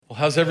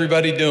How's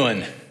everybody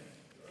doing?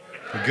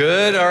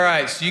 Good, all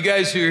right. So you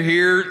guys who are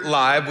here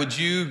live, would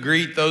you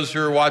greet those who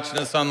are watching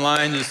us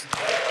online? Just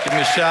give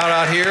them a shout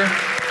out here.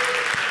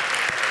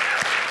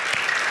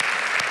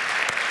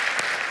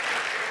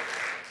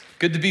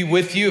 Good to be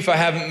with you. If I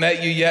haven't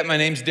met you yet, my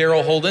name's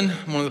Daryl Holden.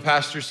 I'm one of the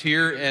pastors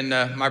here, and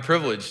my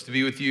privilege to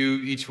be with you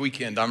each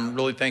weekend. I'm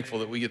really thankful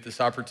that we get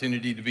this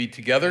opportunity to be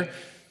together.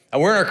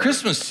 We're in our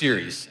Christmas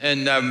series,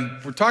 and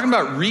we're talking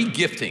about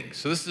re-gifting.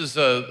 So this is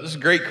a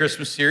great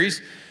Christmas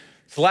series.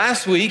 So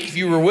last week, if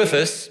you were with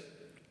us,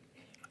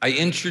 I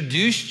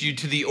introduced you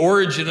to the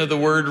origin of the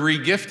word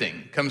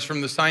re-gifting. It comes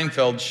from the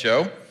Seinfeld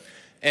show,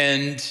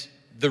 and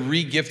the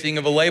re-gifting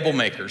of a label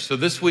maker. So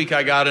this week,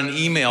 I got an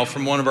email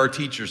from one of our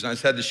teachers, and I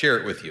just had to share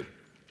it with you.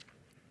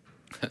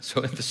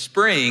 So in the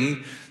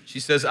spring, she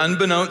says,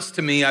 unbeknownst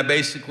to me, I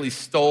basically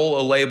stole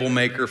a label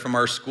maker from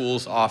our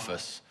school's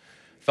office.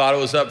 Thought it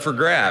was up for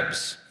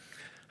grabs.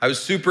 I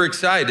was super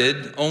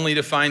excited, only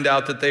to find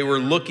out that they were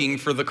looking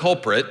for the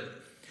culprit.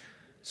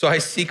 So I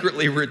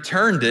secretly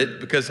returned it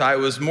because I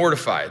was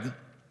mortified.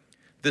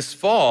 This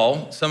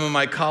fall, some of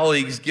my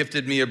colleagues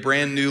gifted me a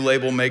brand new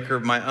label maker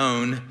of my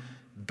own.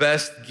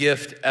 Best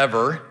gift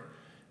ever.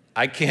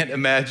 I can't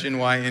imagine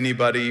why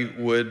anybody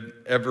would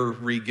ever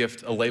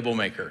re-gift a label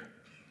maker.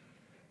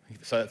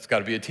 So that's got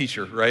to be a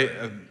teacher, right?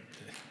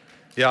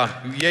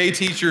 Yeah, yay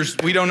teachers.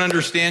 We don't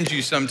understand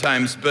you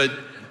sometimes, but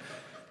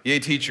yay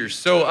teachers.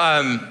 So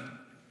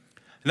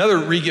another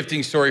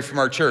re-gifting story from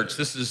our church.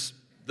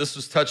 This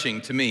was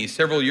touching to me.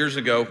 Several years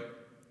ago,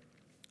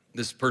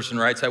 this person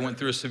writes, I went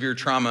through a severe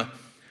trauma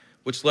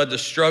which led to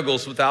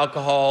struggles with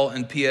alcohol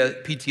and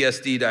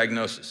PTSD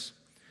diagnosis.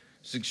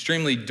 It was an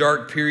extremely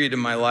dark period in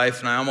my life,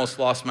 and I almost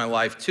lost my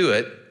life to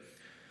it.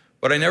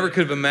 What I never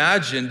could have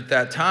imagined at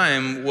that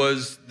time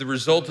was the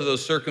result of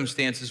those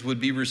circumstances would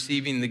be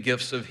receiving the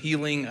gifts of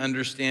healing,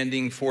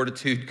 understanding,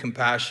 fortitude,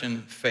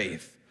 compassion,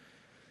 faith.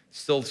 It's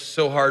still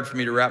so hard for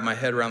me to wrap my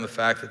head around the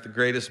fact that the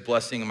greatest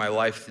blessing of my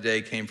life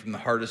today came from the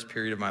hardest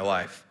period of my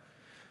life.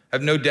 I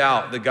have no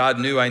doubt that God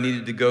knew I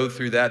needed to go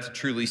through that to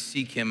truly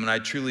seek Him, and I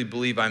truly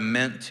believe I'm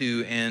meant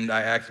to, and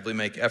I actively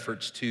make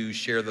efforts to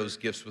share those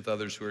gifts with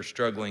others who are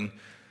struggling.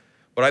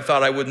 What I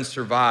thought I wouldn't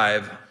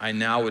survive, I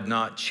now would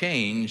not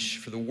change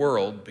for the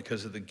world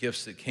because of the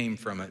gifts that came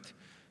from it,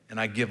 and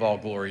I give all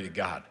glory to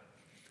God.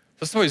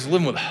 So somebody's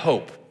living with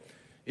hope,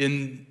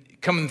 in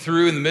coming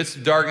through in the midst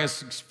of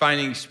darkness,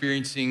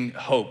 experiencing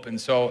hope.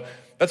 And so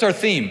that's our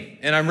theme,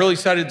 and I'm really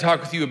excited to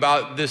talk with you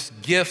about this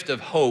gift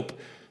of hope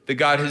that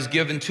God has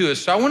given to us.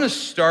 So I want to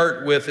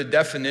start with a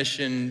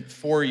definition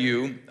for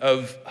you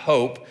of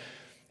hope.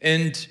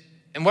 And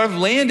what I've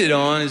landed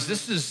on is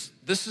this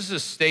is a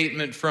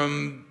statement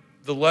from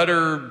the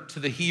letter to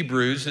the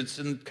Hebrews. It's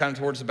kind of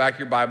towards the back of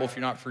your Bible if you're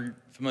not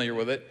familiar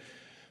with it.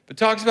 But it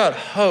talks about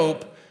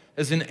hope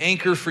as an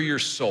anchor for your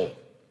soul.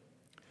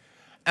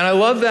 And I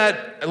love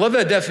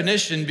that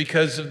definition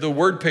because of the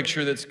word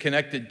picture that's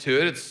connected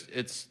to it.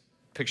 It's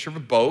a picture of a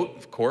boat,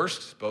 of course,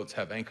 'cause boats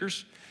have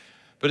anchors.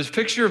 But it's a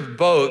picture of a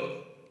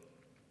boat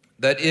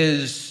that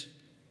is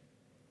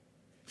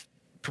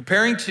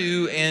preparing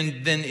to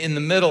and then in the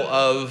middle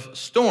of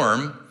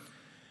storm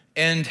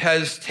and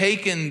has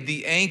taken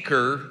the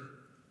anchor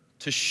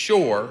to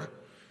shore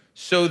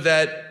so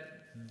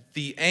that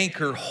the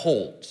anchor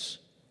holds.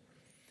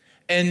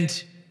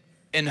 And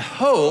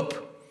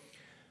hope,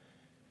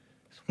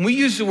 when we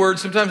use the word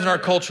sometimes in our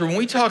culture, when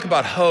we talk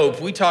about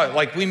hope, we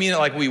mean it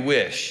like we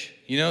wish.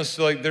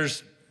 So like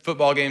there's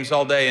football games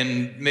all day,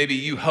 and maybe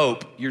you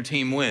hope your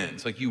team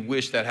wins, like you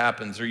wish that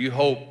happens, or you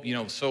hope,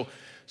 so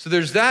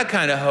there's that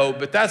kind of hope,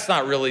 but that's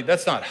not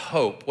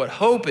hope. What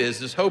hope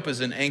is hope is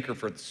an anchor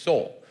for the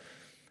soul.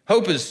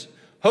 Hope is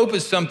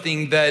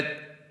something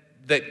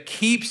that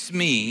keeps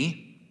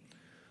me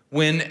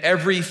when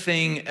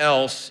everything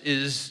else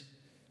is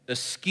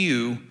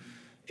askew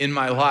in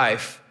my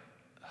life.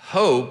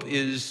 Hope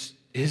is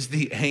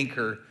the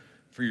anchor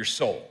for your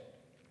soul.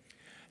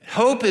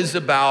 Hope is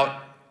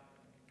about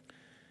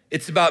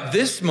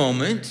this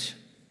moment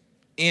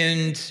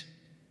and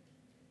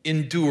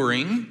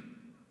enduring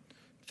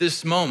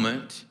this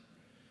moment,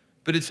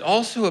 but it's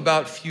also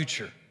about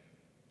future.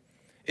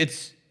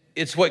 It's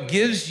what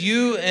gives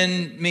you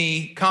and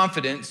me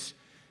confidence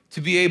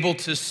to be able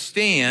to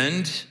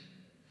stand,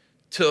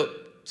 to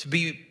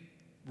be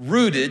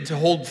rooted, to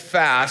hold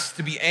fast,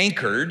 to be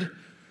anchored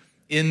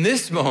in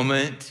this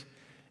moment,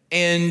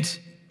 and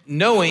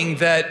knowing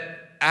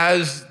that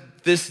as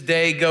this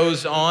day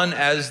goes on,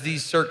 as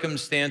these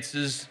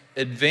circumstances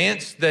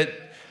advance, that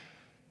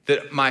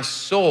my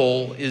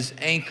soul is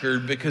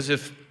anchored, because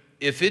if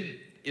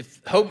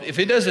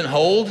it doesn't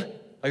hold,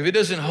 like if it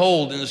doesn't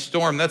hold in the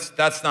storm,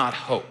 that's not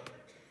hope.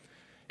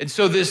 And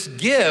so this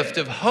gift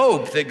of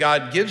hope that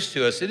God gives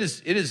to us, it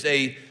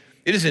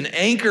is an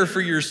anchor for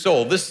your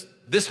soul.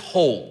 This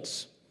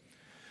holds.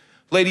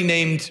 A lady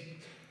named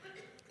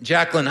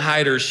Jacqueline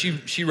Hyder,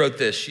 she wrote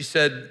this. She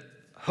said,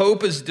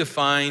 hope is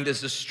defined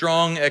as a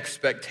strong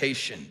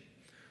expectation,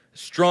 a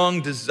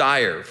strong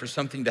desire for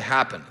something to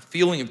happen, a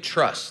feeling of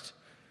trust.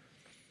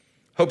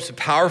 Hope's a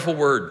powerful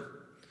word.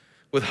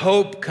 With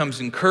hope comes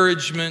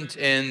encouragement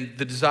and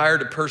the desire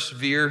to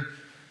persevere.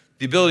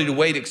 The ability to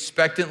wait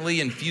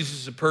expectantly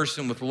infuses a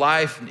person with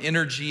life and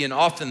energy and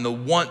often the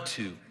want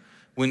to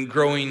when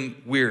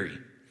growing weary.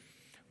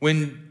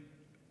 When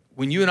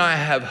you and I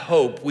have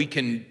hope, we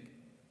can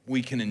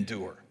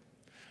endure.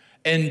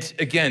 And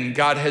again,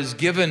 God has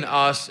given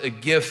us a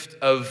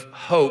gift of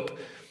hope.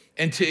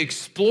 And to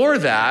explore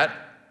that,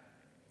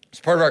 as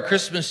part of our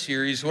Christmas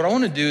series, what I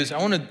want to do is I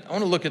want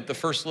to look at the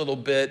first little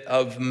bit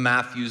of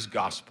Matthew's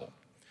gospel.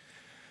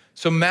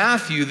 So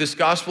Matthew, this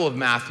Gospel of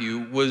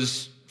Matthew,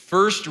 was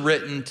first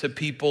written to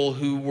people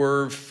who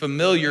were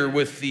familiar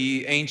with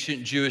the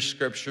ancient Jewish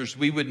scriptures.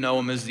 We would know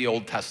them as the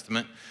Old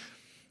Testament.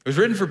 It was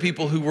written for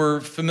people who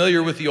were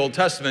familiar with the Old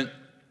Testament.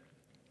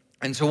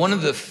 And so one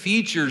of the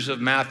features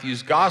of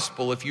Matthew's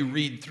gospel, if you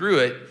read through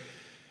it,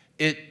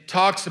 it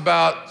talks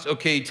about,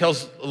 okay, it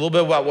tells a little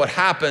bit about what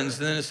happens,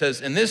 and then it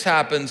says, and this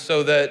happens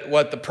so that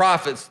what the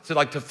prophets,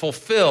 to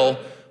fulfill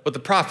what the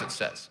prophet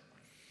says.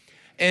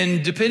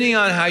 And depending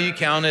on how you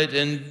count it,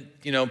 and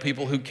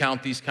people who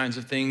count these kinds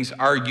of things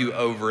argue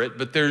over it,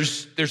 but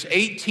there's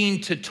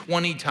 18 to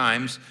 20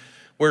 times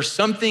where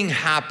something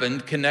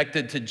happened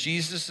connected to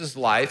Jesus'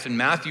 life, and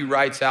Matthew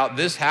writes out,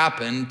 this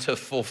happened to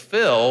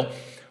fulfill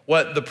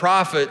what the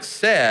prophet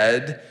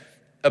said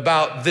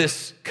about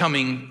this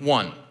coming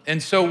one.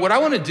 And so what I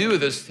want to do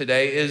with this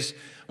today is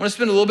I want to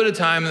spend a little bit of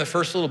time in the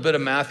first little bit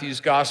of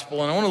Matthew's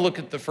gospel, and I want to look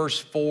at the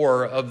first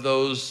 4 of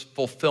those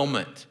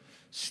fulfillment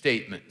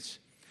statements.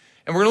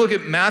 And we're going to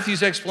look at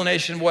Matthew's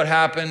explanation of what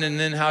happened and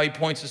then how he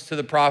points us to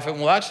the prophet. And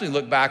we'll actually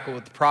look back at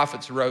what the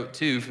prophets wrote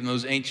too from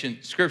those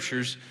ancient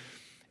scriptures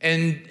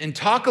and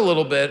talk a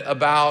little bit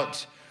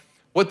about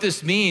what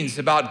this means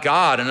about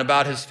God and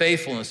about his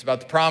faithfulness, about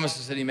the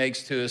promises that he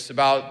makes to us,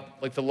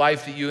 about the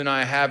life that you and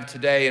I have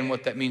today and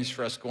what that means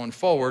for us going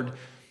forward.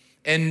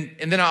 And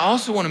then I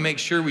also want to make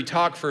sure we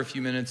talk for a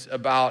few minutes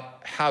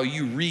about how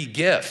you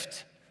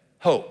re-gift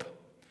hope.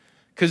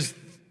 Because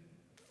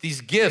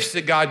these gifts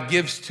that God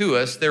gives to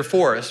us, they're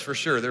for us, for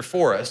sure, they're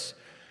for us,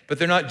 but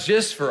they're not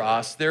just for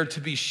us, they're to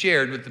be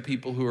shared with the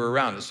people who are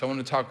around us. So I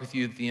want to talk with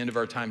you at the end of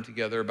our time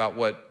together about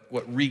what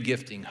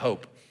re-gifting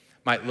hope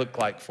might look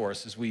like for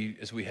us as we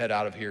head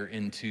out of here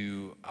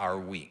into our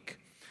week.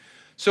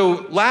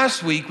 So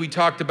last week we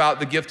talked about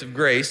the gift of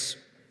grace,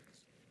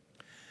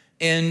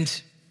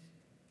 and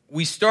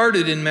we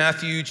started in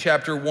Matthew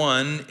chapter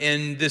 1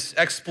 in this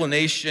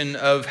explanation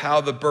of how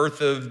the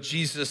birth of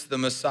Jesus, the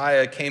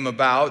Messiah, came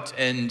about,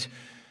 and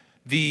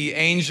the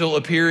angel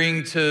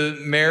appearing to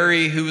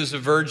Mary, who is a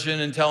virgin,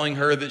 and telling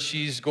her that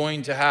she's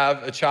going to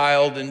have a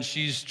child, and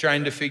she's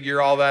trying to figure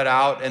all that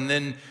out. And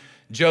then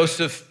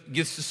Joseph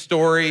gets the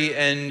story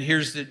and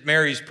hears that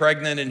Mary's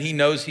pregnant, and he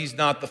knows he's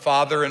not the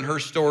father, and her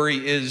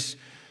story is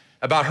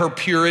about her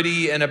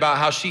purity and about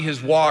how she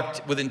has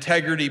walked with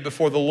integrity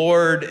before the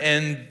Lord,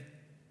 and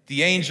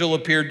the angel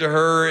appeared to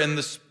her, and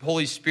the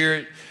Holy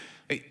Spirit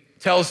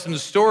tells him the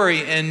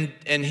story,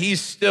 and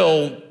he's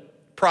still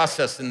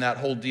processing that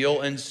whole deal.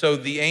 And so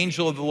the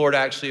angel of the Lord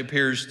actually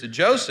appears to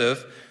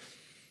Joseph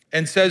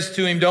and says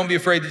to him, don't be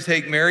afraid to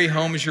take Mary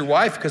home as your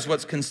wife, because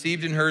what's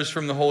conceived in her is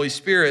from the Holy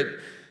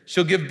Spirit.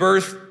 She'll give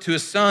birth to a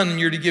son, and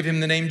you're to give him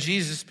the name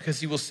Jesus, because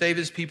he will save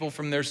his people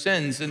from their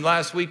sins. And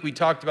last week we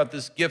talked about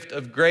this gift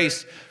of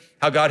grace,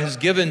 how God has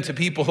given to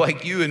people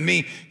like you and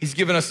me. He's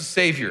given us a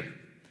Savior.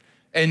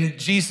 And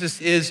Jesus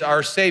is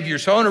our Savior.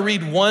 So I want to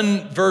read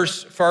one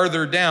verse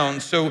farther down.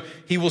 So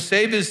he will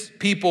save his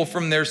people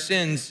from their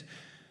sins.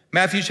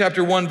 Matthew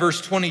chapter 1, verse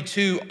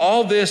 22,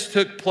 all this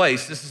took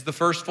place. This is the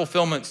first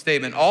fulfillment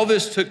statement. All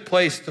this took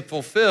place to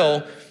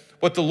fulfill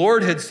what the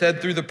Lord had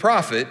said through the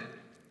prophet.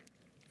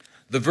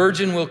 The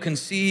virgin will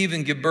conceive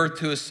and give birth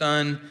to a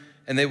son,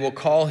 and they will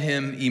call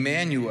him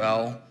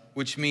Emmanuel,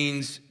 which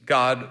means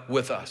God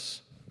with us.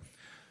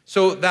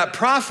 So that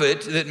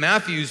prophet that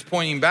Matthew's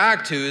pointing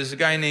back to is a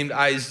guy named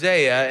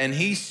Isaiah, and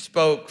he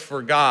spoke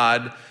for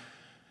God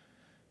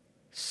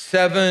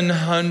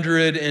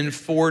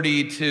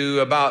 740 to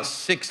about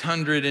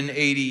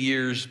 680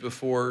 years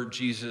before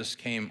Jesus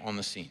came on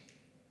the scene.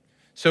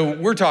 So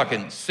we're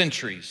talking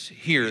centuries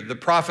here. The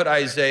prophet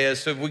Isaiah,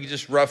 so we could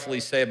just roughly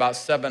say about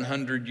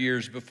 700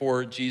 years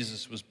before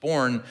Jesus was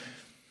born,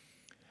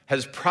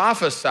 has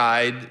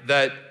prophesied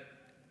that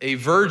a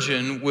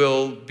virgin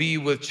will be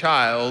with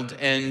child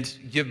and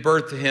give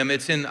birth to him.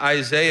 It's in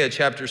Isaiah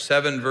chapter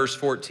 7, verse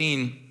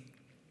 14.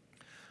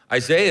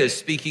 Isaiah is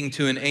speaking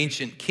to an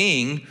ancient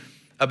king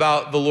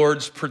about the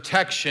Lord's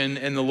protection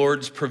and the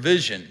Lord's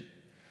provision,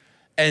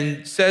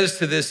 and says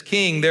to this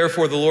king,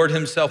 therefore the Lord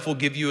himself will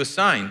give you a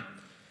sign.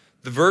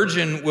 The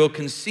virgin will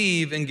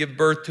conceive and give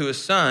birth to a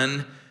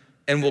son,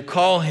 and will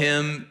call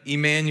him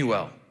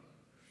Emmanuel.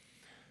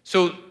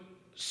 So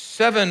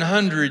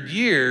 700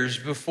 years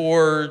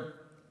before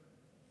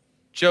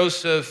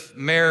Joseph,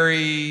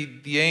 Mary,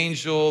 the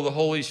angel, the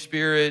Holy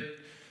Spirit,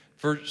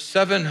 for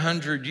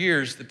 700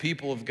 years, the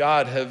people of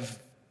God have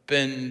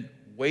been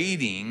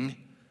waiting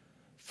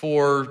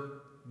for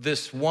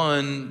this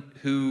one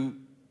who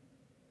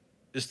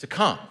is to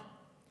come,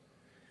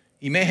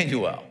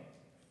 Emmanuel,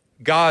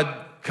 God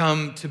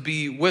come to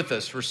be with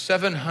us. For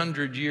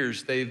 700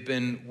 years, they've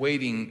been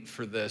waiting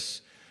for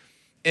this.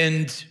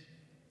 And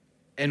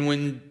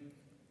when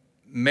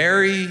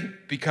Mary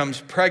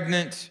becomes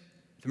pregnant,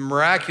 the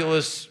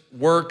miraculous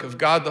work of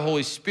God the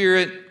Holy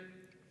Spirit,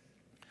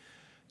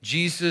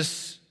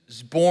 Jesus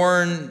is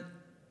born.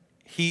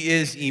 He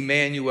is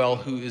Emmanuel,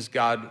 who is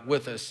God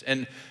with us.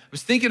 And I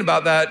was thinking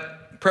about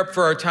that, prep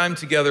for our time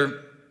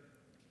together,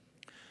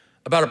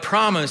 about a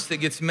promise that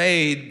gets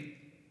made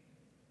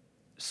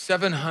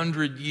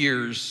 700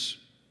 years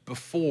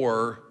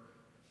before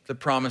the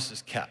promise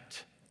is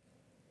kept.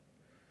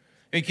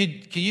 And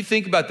can you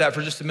think about that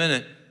for just a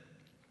minute?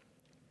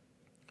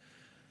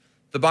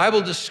 The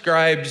Bible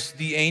describes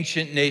the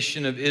ancient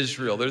nation of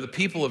Israel. They're the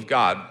people of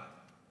God,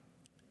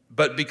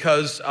 but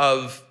because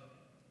of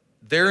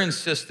their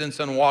insistence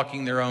on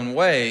walking their own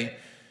way,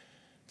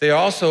 they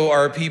also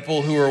are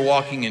people who are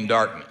walking in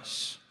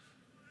darkness.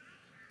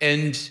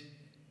 And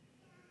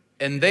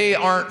they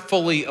aren't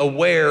fully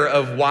aware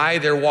of why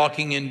they're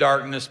walking in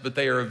darkness, but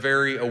they are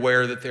very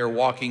aware that they're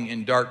walking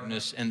in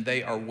darkness, and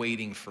they are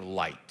waiting for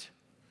light.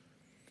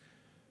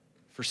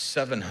 For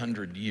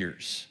 700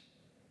 years,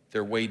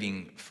 they're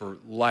waiting for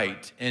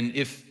light. And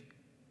if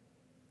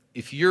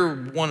you're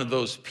one of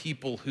those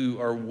people who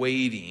are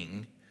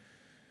waiting,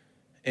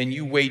 and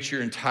you wait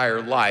your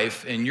entire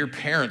life, and your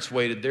parents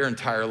waited their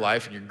entire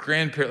life, and your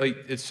grandparents,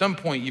 like, at some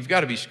point, you've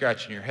got to be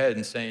scratching your head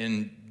and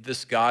saying,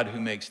 this God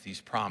who makes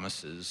these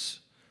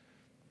promises,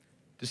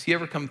 does he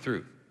ever come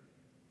through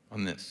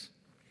on this?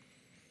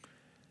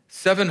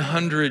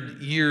 700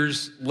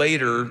 years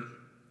later,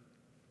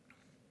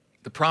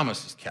 the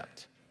promise is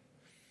kept.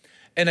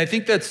 And I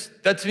think that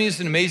to me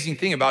is an amazing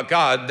thing about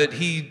God, that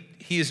he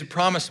is a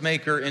promise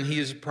maker and he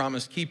is a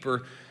promise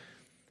keeper,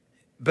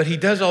 but he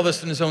does all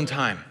this in his own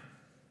time.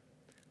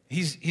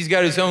 He's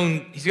got his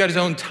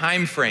own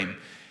time frame.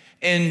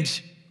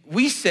 And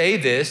we say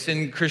this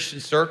in Christian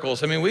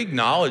circles. I mean, we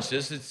acknowledge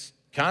this. It's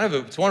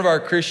it's one of our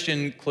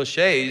Christian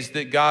cliches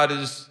that God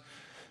is,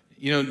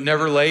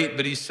 never late,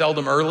 but he's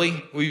seldom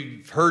early.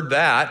 We've heard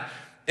that,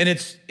 and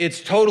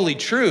it's totally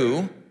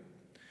true.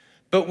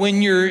 But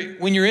when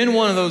you're in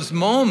one of those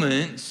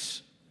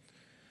moments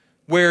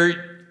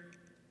where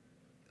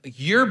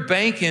you're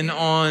banking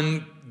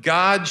on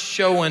God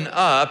showing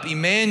up,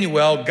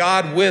 Emmanuel,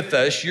 God with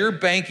us, you're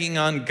banking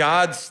on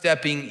God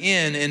stepping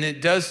in, and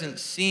it doesn't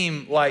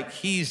seem like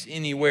he's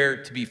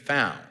anywhere to be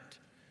found.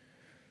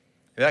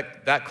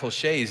 That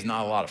cliche is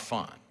not a lot of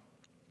fun.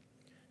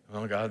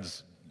 Well,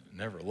 God's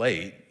never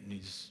late,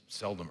 he's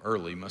seldom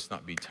early, must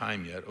not be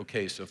time yet.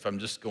 Okay, so if I'm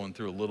just going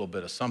through a little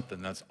bit of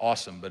something, that's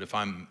awesome, but if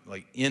I'm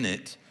like in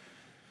it,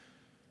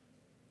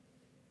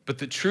 but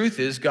the truth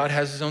is God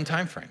has his own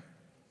time frame.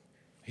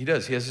 He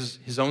does. He has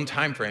his own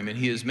time frame, and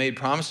he has made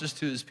promises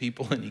to his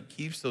people, and he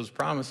keeps those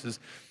promises,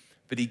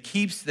 but he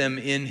keeps them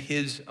in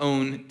his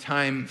own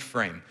time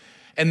frame.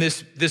 And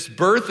this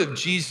birth of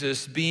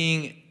Jesus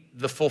being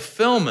the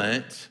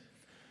fulfillment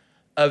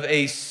of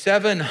a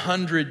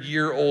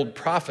 700-year-old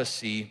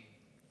prophecy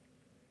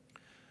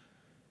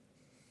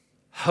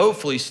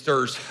hopefully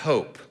stirs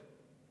hope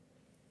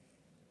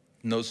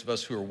in those of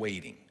us who are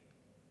waiting.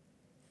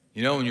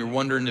 And you're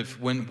wondering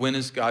when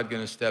is God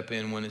going to step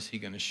in? When is he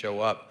going to show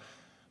up?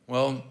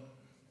 Well,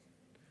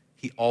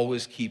 he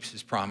always keeps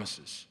his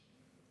promises.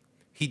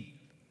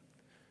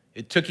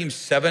 It took him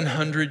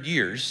 700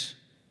 years,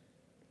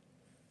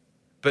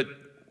 but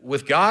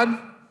with God,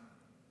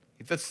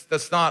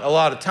 that's not a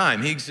lot of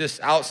time. He exists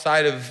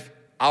outside of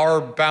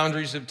our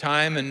boundaries of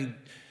time, and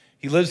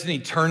he lives in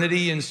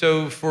eternity. And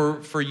so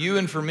for you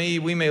and for me,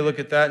 we may look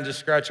at that and just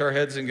scratch our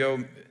heads and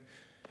go,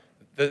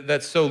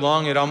 that's so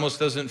long, it almost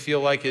doesn't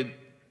feel like it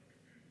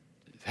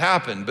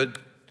happened. But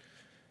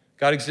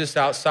God exists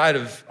outside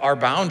of our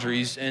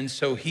boundaries, and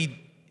so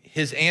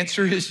his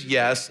answer is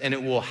yes, and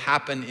it will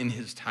happen in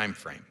his time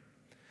frame.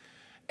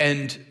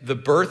 And the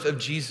birth of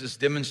Jesus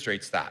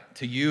demonstrates that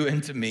to you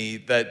and to me,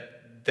 that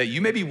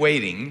you may be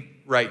waiting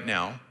right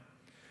now,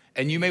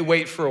 and you may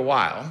wait for a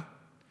while,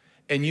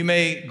 and you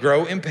may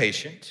grow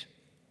impatient,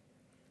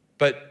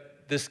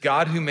 but this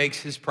God who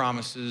makes his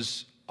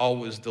promises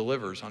always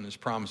delivers on his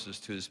promises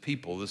to his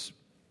people. This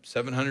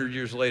 700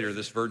 years later,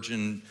 this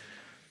virgin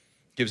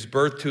gives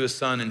birth to a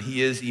son, and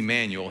he is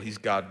Emmanuel. He's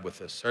God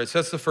with us. All right, so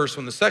that's the first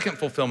one. The second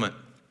fulfillment.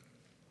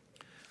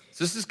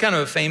 So this is kind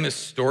of a famous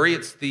story.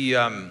 It's the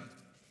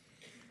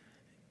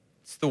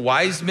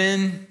wise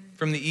men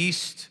from the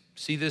east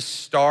see this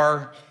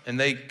star, and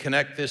they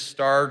connect this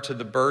star to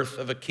the birth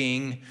of a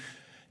king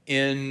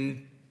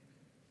in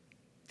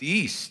the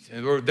east.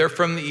 They're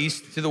from the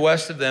east to the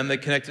west of them. They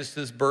connect us to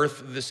this birth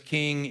of this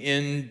king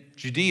in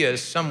Judea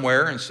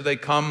somewhere, and so they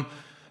come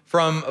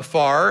from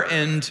afar,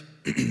 and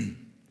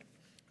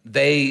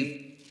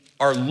they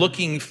are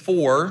looking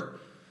for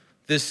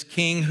this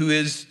king who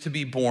is to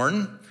be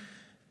born.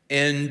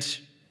 And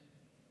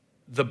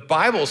the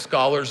Bible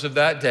scholars of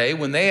that day,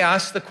 when they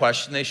ask the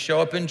question, they show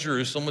up in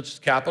Jerusalem, which is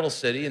the capital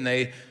city, and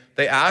they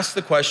ask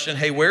the question,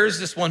 hey, where is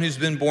this one who's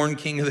been born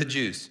king of the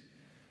Jews?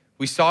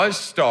 We saw his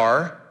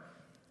star.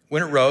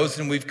 when it rose,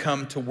 and we've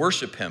come to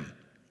worship him.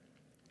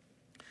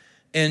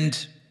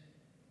 And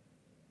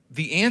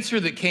the answer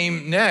that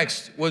came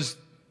next was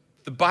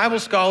the Bible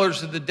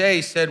scholars of the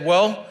day said,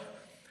 well,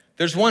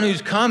 there's one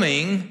who's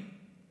coming,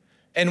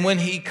 and when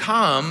he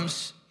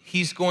comes,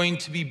 he's going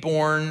to be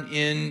born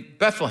in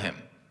Bethlehem.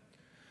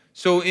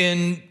 So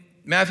in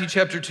Matthew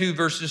chapter 2,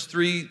 verses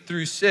 3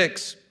 through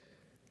 6,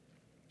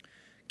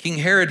 King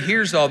Herod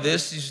hears all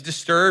this. He's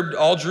disturbed,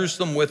 all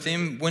Jerusalem with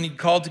him. When he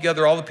called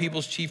together all the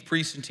people's chief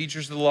priests and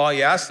teachers of the law,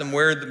 he asked them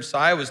where the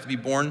Messiah was to be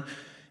born.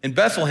 In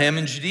Bethlehem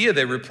in Judea,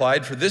 they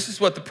replied, for this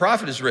is what the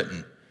prophet has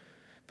written.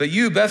 But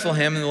you,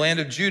 Bethlehem, in the land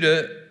of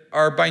Judah,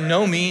 are by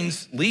no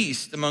means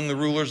least among the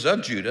rulers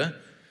of Judah,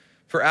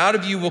 for out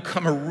of you will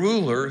come a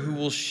ruler who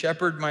will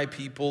shepherd my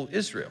people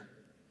Israel.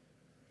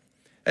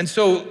 And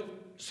so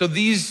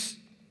these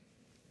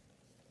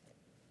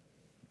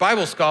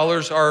Bible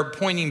scholars are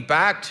pointing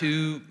back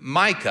to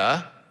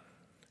Micah,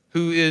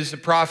 who is a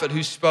prophet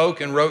who spoke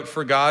and wrote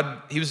for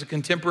God. He was a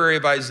contemporary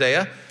of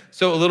Isaiah,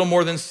 so a little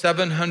more than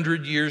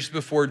 700 years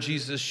before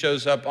Jesus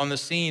shows up on the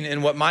scene.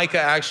 And what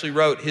Micah actually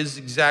wrote, his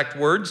exact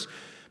words,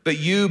 but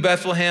you,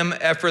 Bethlehem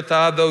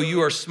Ephrathah, though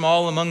you are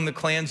small among the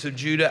clans of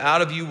Judah,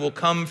 out of you will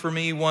come for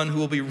me one who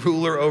will be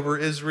ruler over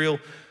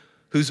Israel,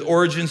 whose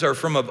origins are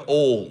from of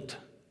old,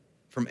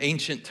 from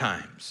ancient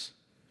times.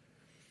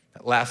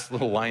 That last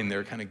little line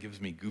there kind of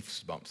gives me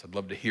goosebumps. I'd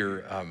love to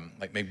hear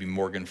like maybe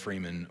Morgan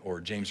Freeman or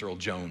James Earl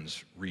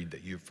Jones read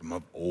that you from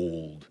of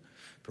old,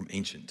 from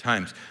ancient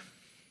times.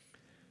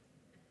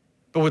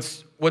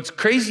 But what's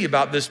crazy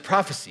about this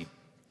prophecy,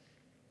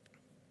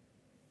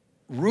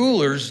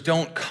 rulers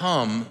don't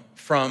come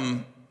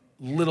from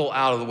little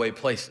out of the way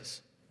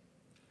places.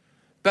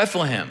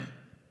 Bethlehem,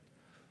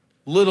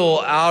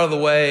 little out of the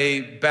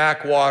way,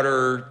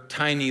 backwater,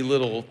 tiny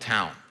little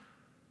town.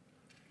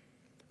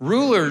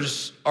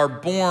 Rulers are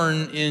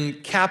born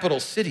in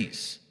capital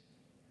cities,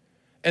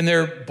 and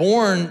they're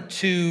born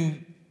to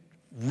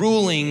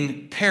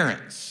ruling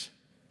parents.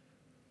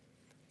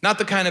 Not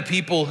the kind of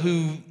people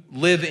who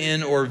live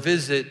in or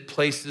visit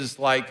places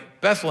like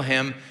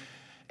Bethlehem.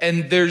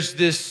 And there's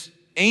this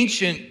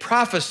ancient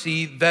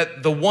prophecy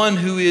that the one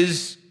who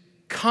is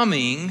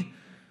coming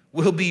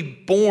will be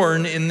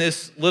born in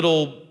this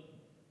little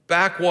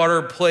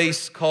backwater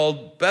place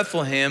called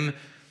Bethlehem.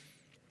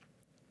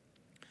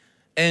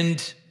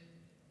 And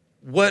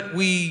what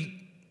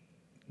we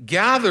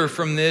gather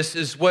from this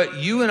is what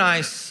you and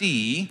I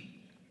see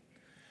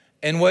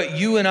and what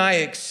you and I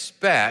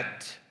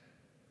expect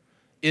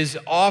is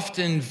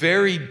often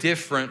very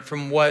different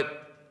from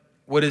what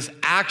is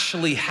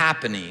actually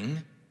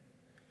happening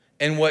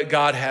and what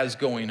God has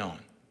going on.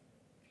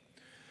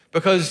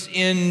 Because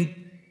in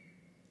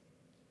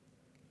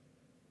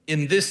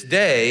this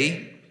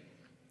day,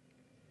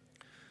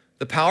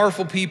 the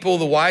powerful people,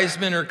 the wise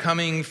men, are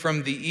coming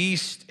from the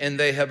east, and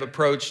they have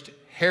approached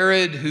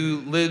Herod, who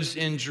lives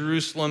in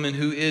Jerusalem and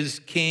who is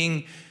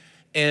king,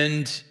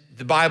 and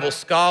the Bible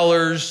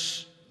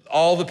scholars,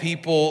 all the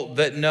people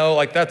that know,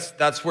 like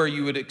that's where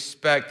you would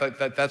expect,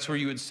 like that's where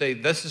you would say,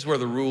 this is where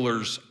the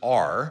rulers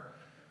are,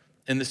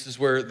 and this is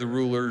where the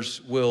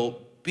rulers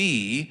will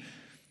be.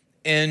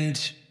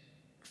 And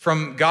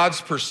from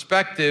God's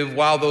perspective,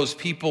 while those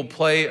people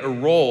play a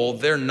role,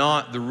 they're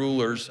not the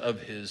rulers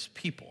of his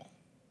people.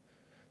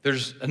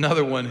 There's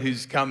another one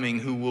who's coming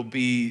who will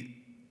be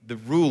the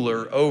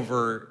ruler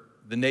over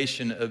the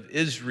nation of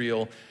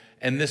Israel.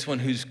 And this one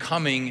who's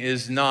coming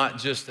is not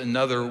just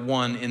another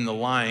one in the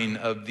line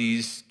of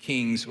these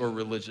kings or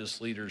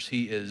religious leaders.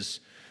 He is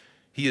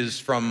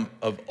from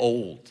of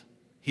old.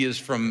 He is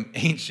from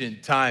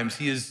ancient times.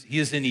 He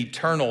is an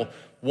eternal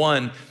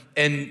one.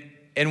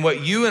 And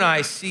what you and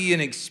I see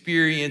and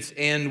experience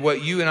and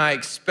what you and I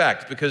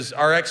expect, because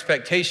our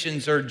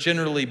expectations are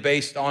generally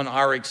based on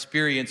our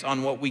experience,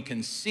 on what we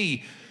can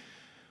see,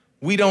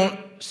 we don't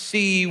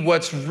see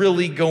what's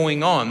really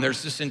going on.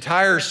 There's this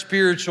entire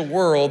spiritual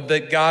world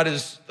that God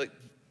is,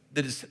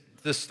 this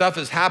stuff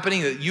is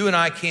happening that you and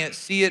I can't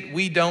see it,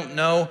 we don't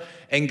know,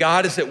 and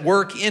God is at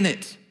work in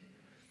it.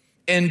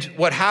 And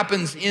what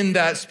happens in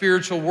that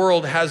spiritual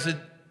world has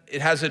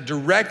a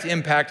direct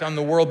impact on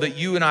the world that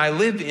you and I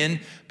live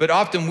in, but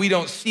often we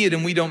don't see it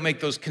and we don't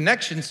make those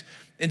connections.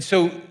 And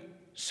so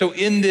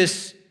in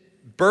this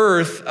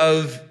birth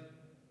of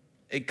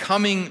a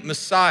coming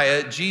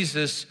Messiah,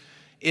 Jesus,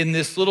 in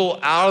this little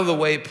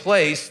out-of-the-way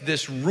place,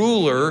 this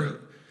ruler,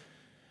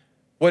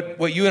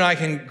 what you and I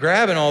can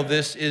grab in all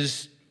this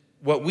is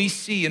what we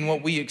see and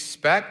what we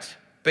expect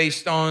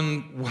based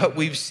on what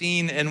we've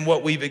seen and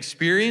what we've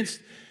experienced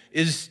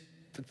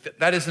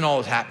that isn't all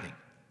that's happening.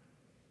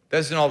 That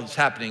isn't all that's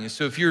happening. And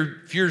so if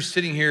you're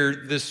sitting here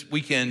this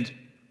weekend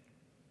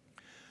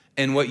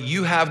and what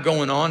you have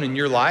going on in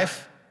your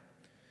life,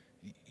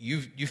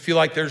 you feel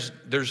like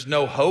there's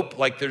no hope,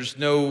 like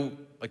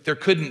there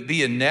couldn't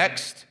be a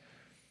next,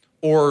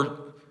 or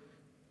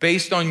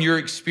based on your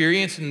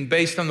experience and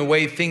based on the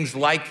way things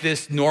like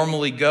this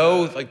normally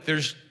go, like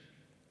there's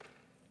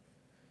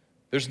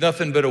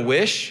nothing but a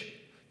wish.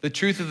 The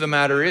truth of the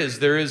matter is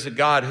there is a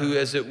God who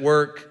is at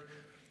work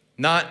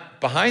not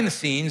behind the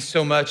scenes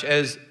so much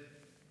as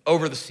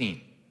over the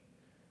scene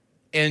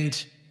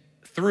and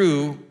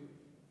through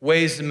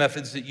ways and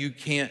methods that you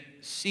can't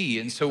see.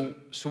 And so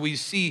we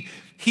see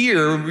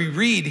here, we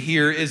read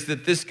here, is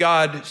that this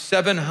God,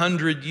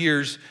 700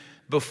 years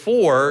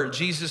before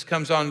Jesus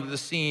comes onto the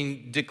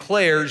scene,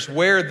 declares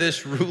where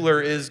this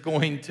ruler is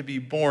going to be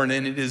born.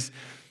 And it is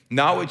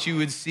not what you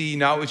would see,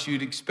 not what you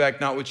would expect,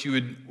 not what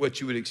you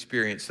would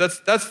experience.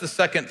 That's the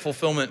second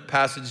fulfillment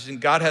passage, and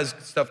God has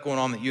stuff going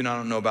on that you and I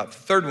don't know about. The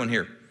third one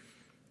here.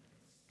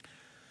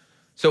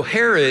 So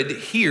Herod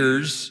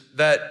hears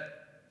that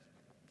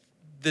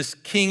this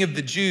king of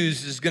the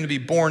Jews is going to be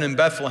born in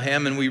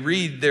Bethlehem, and we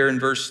read there in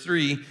verse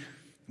 3,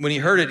 when he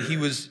heard it, he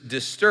was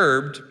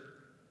disturbed.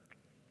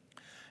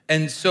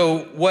 And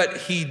so what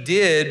he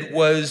did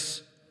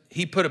was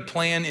he put a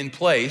plan in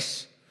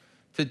place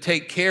to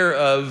take care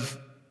of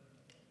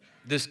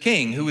this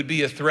king who would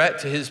be a threat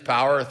to his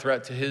power, a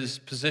threat to his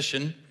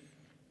position.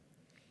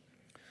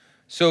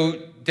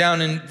 So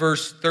down in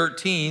verse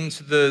 13,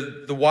 so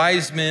the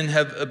wise men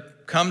have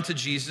come to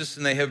Jesus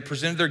and they have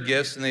presented their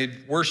gifts and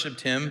they've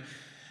worshiped him.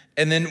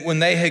 And then when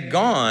they had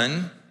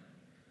gone,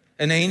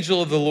 an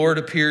angel of the Lord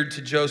appeared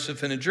to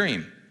Joseph in a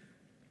dream.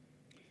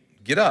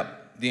 "Get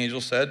up," the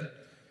angel said.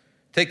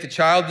 "Take the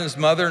child and his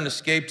mother and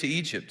escape to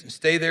Egypt and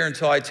stay there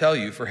until I tell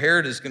you, for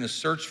Herod is going to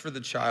search for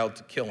the child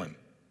to kill him."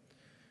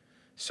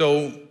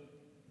 So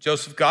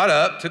Joseph got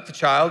up, took the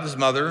child, his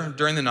mother,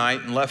 during the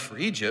night and left for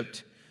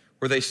Egypt,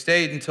 where they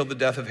stayed until the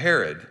death of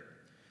Herod.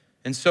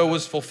 And so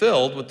was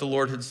fulfilled what the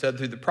Lord had said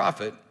through the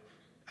prophet,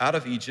 "Out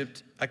of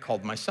Egypt I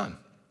called my son."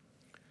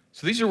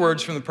 So these are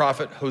words from the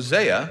prophet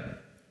Hosea.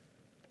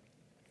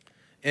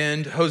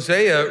 And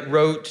Hosea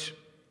wrote,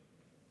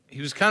 he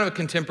was kind of a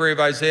contemporary of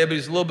Isaiah, but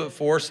he's a little bit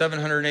before,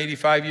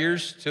 785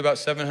 years to about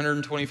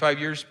 725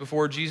 years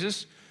before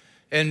Jesus.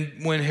 And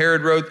when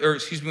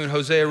when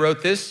Hosea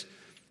wrote this,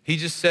 he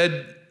just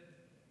said,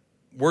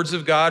 words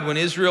of God, "When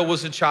Israel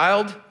was a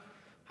child,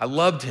 I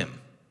loved him.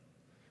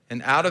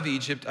 And out of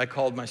Egypt, I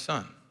called my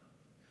son."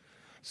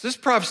 So this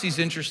prophecy is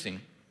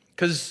interesting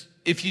because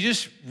if you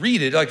just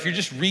read it, like if you're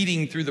just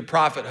reading through the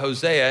prophet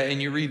Hosea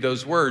and you read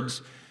those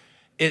words,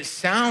 it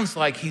sounds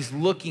like he's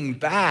looking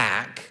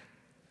back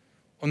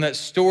on that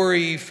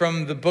story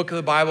from the book of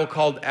the Bible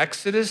called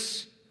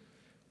Exodus,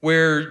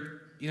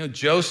 where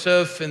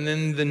Joseph and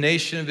then the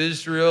nation of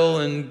Israel,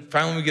 and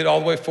finally we get all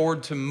the way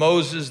forward to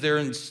Moses. They're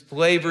in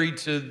slavery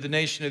to the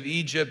nation of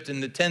Egypt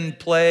and the 10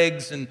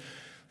 plagues, and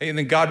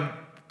then God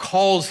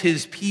calls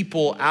his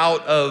people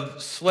out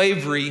of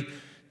slavery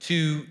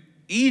to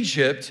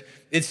Egypt.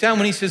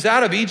 When he says,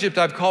 "Out of Egypt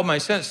I've called my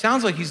son," it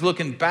sounds like he's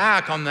looking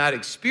back on that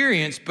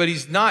experience, but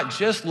he's not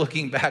just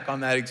looking back on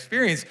that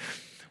experience.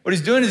 What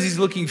he's doing is he's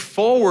looking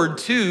forward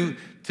to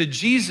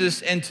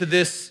Jesus and to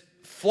this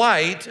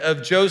flight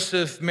of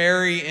Joseph,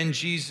 Mary, and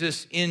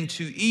Jesus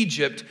into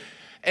Egypt.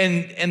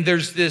 And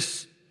there's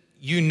this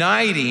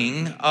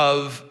uniting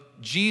of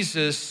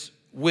Jesus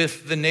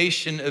with the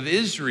nation of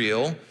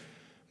Israel,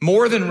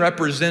 more than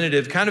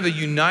representative, kind of a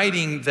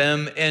uniting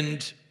them,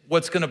 and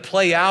what's going to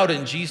play out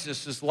in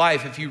Jesus'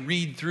 life. If you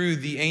read through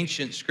the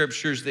ancient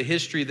scriptures, the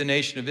history of the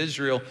nation of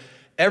Israel,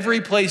 every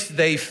place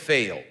they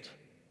failed,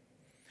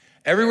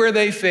 everywhere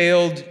they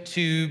failed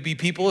to be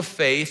people of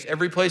faith,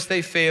 every place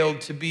they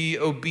failed to be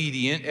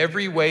obedient,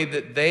 every way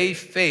that they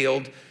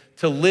failed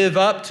to live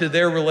up to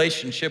their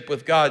relationship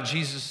with God,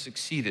 Jesus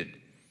succeeded.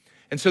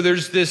 And so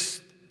there's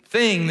this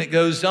thing that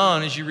goes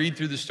on as you read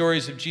through the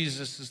stories of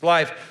Jesus'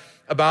 life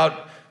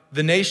about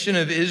the nation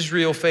of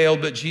Israel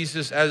failed, but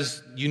Jesus,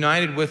 as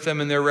united with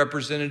them and their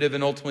representative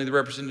and ultimately the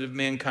representative of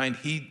mankind,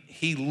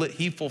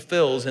 he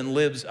fulfills and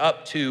lives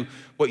up to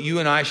what you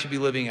and I should be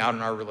living out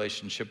in our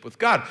relationship with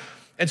God.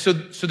 And so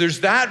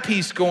there's that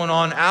piece going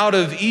on. Out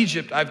of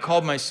Egypt, I've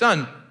called my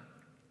son.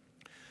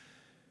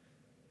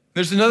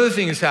 There's another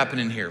thing that's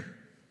happening here.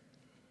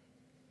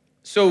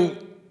 So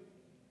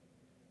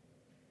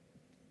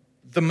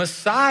the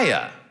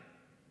Messiah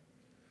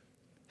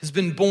has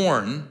been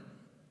born,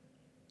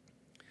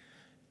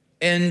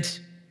 and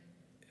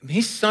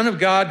he's Son of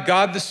God,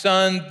 God the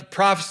Son, the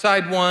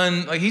prophesied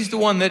one. Like, he's the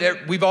one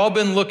that we've all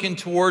been looking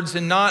towards,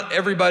 and not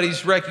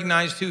everybody's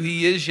recognized who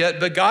he is yet,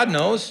 but God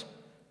knows,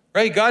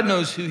 right? God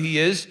knows who he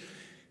is.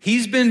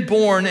 He's been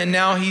born, and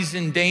now he's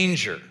in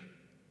danger.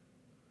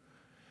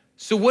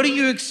 So what do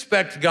you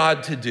expect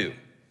God to do?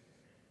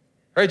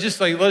 Right?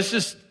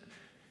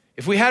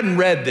 If we hadn't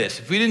read this,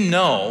 if we didn't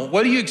know,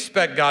 what do you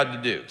expect God to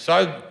do? So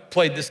I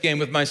played this game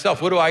with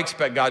myself. What do I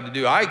expect God to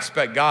do? I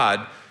expect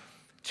God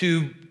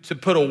to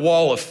put a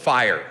wall of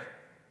fire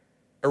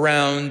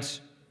around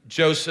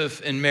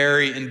Joseph and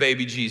Mary and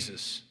baby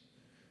Jesus.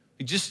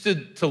 Just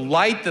to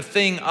light the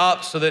thing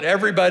up so that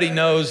everybody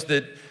knows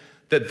that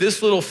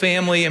this little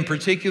family, and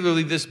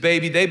particularly this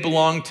baby, they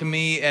belong to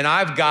me, and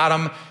I've got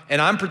them,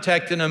 and I'm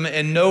protecting them,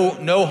 and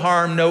no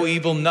harm, no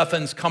evil,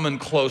 nothing's coming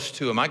close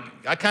to them. I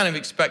kind of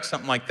expect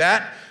something like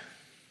that.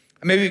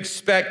 I maybe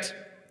expect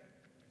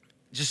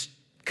just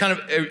kind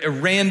of a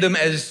random,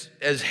 as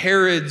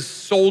Herod's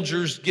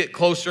soldiers get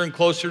closer and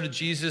closer to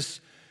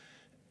Jesus,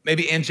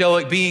 maybe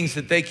angelic beings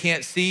that they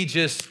can't see,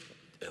 just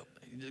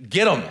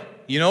get them,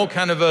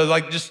 kind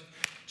of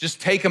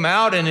just take them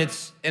out and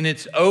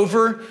it's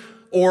over.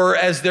 Or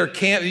as they're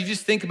you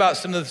just think about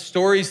some of the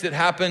stories that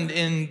happened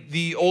in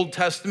the Old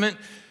Testament.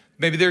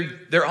 Maybe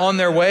they're on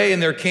their way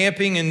and they're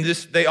camping and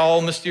they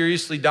all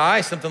mysteriously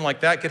die. Something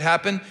like that could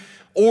happen.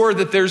 Or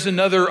that there's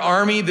another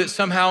army that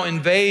somehow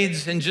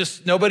invades and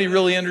just nobody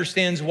really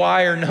understands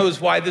why or knows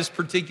why this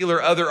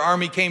particular other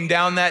army came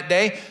down that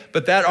day.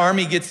 But that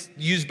army gets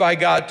used by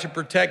God to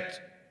protect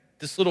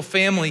this little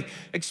family.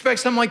 Expect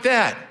something like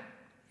that.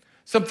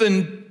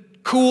 Something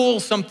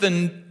cool,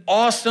 something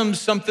awesome,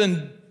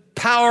 something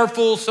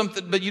powerful,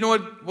 something. But you know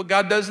what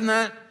God does in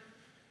that?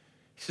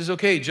 He says,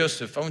 okay,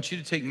 Joseph, I want you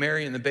to take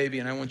Mary and the baby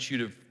and I want you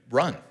to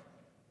run.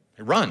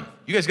 Run.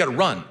 You guys got to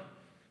run.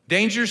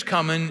 Danger's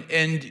coming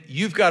and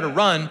you've got to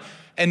run.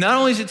 And not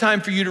only is it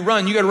time for you to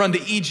run, you got to run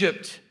to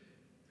Egypt.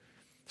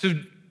 So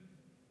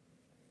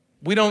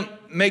we don't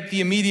make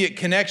the immediate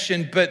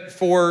connection, but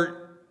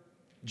for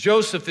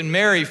Joseph and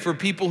Mary, for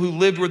people who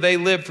lived where they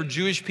lived, for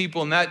Jewish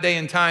people in that day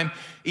and time,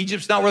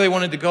 Egypt's not where they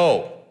wanted to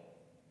go.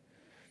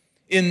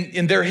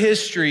 In their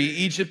history,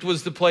 Egypt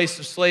was the place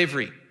of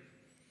slavery.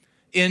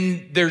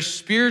 In their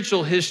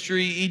spiritual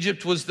history,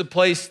 Egypt was the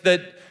place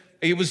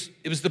it was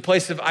the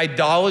place of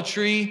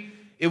idolatry.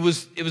 It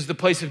was the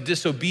place of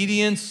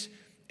disobedience.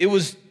 It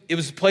was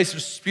a place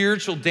of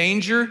spiritual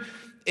danger.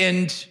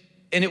 And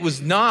it was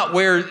not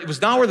where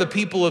the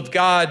people of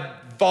God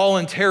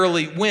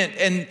voluntarily went.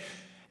 And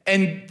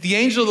the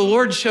angel of the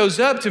Lord shows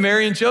up to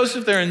Mary and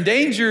Joseph. They're in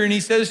danger, and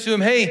he says to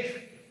them,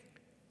 hey,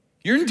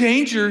 you're in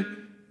danger.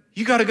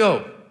 You got to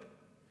go.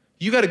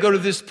 You got to go to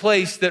this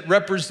place that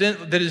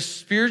is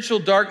spiritual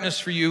darkness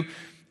for you.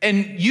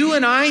 And you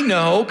and I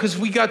know, because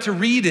we got to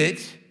read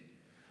it,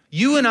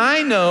 you and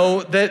I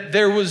know that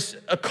there was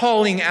a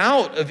calling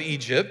out of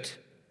Egypt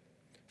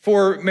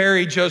for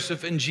Mary,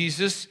 Joseph, and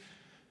Jesus,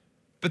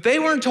 but they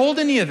weren't told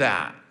any of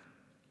that.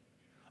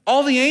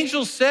 All the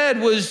angel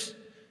said was,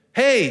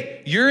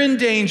 hey, you're in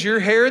danger.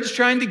 Herod's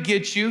trying to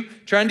get you,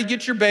 trying to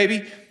get your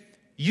baby.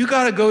 You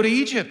got to go to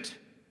Egypt.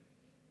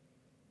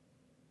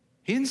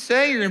 He didn't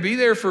say you're going to be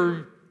there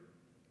for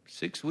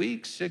 6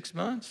 weeks, 6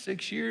 months,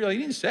 6 years. He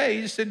didn't say.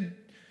 He just said,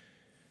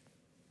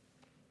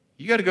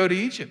 you got to go to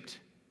Egypt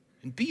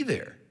and be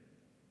there.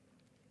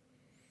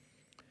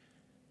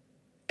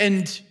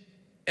 And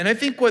I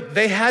think what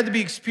they had to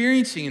be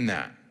experiencing in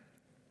that,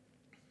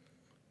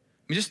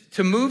 just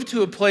to move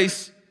to a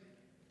place,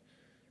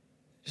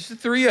 just the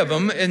three of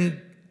them,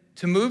 and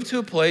to move to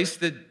a place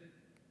that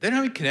they don't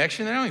have any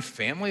connection, they don't have any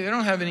family, they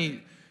don't have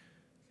any,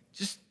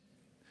 just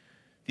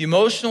the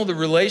emotional, the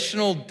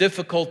relational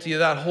difficulty of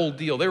that whole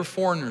deal. They were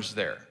foreigners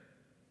there.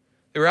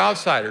 They were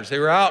outsiders. They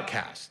were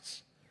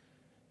outcasts.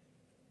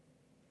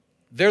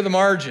 They're the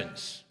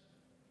margins.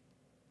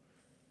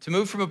 To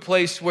move from a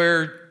place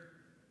where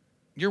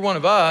you're one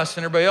of us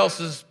and everybody else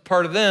is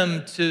part of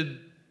them to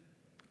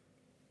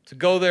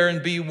go there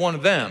and be one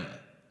of them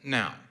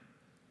now.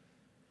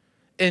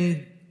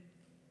 And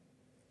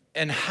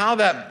how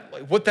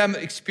what that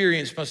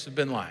experience must have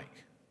been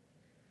like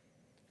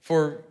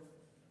for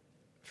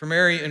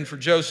Mary and for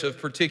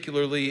Joseph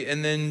particularly,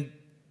 and then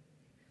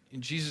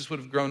Jesus would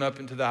have grown up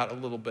into that a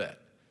little bit.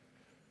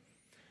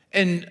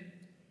 And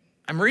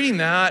I'm reading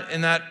that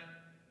and that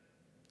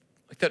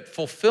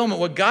fulfillment,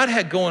 what God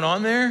had going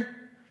on there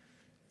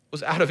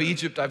was out of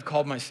Egypt I've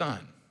called my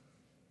son.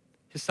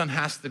 His son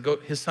has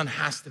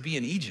to be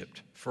in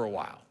Egypt for a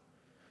while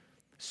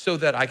so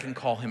that I can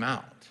call him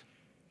out.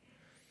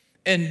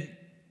 And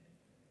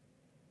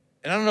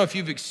I don't know if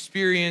you've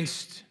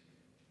experienced,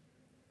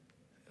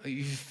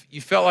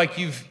 you felt like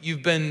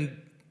you've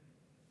been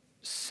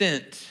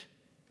sent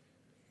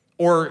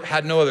or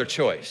had no other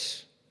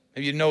choice.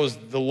 Maybe you know it was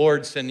the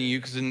Lord sending you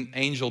because an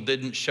angel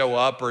didn't show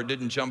up or it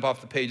didn't jump off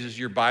the pages of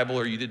your Bible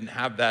or you didn't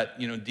have that,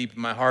 deep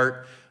in my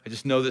heart. I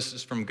just know this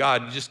is from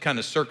God. You just kind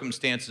of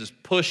circumstances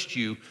pushed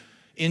you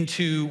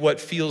into what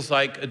feels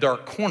like a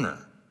dark corner.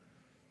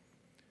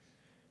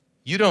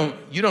 You don't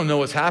know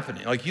what's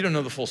happening. Like you don't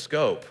know the full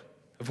scope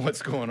of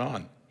what's going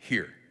on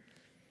here.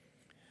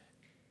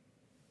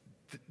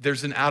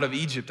 There's an out of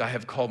Egypt I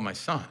have called my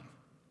son.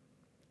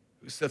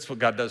 That's what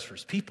God does for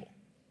his people.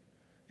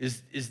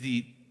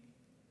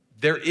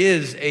 There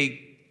is a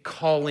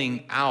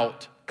calling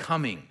out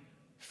coming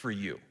for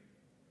you.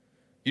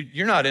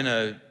 You're not in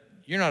a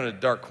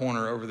dark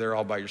corner over there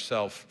all by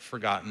yourself,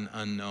 forgotten,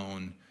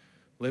 unknown.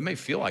 Well, it may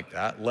feel like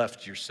that,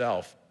 left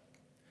yourself.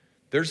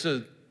 There's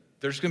going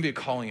to be a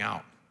calling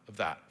out of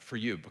that for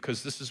you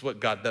because this is what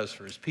God does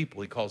for his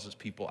people. He calls his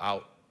people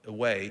out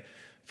away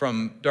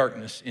from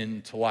darkness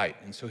into light.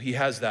 And so he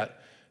has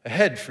that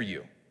ahead for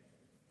you.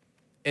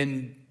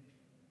 And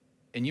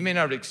you may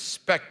not have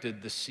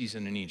expected this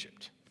season in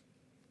Egypt.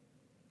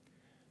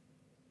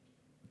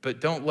 But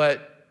don't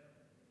let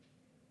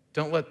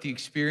the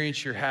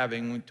experience you're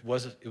having, it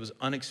was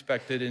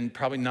unexpected and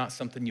probably not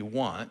something you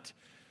want.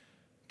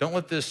 Don't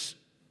let this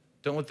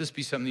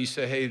be something you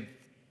say, hey,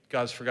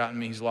 God's forgotten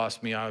me, he's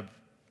lost me, I'm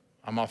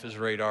off his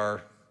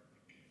radar.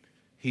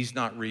 He's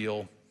not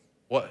real.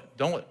 What?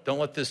 Don't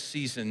let this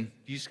season,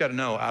 you just got to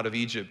know, out of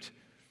Egypt,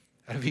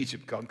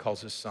 God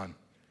calls his son.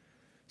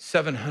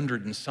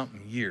 700 and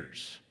something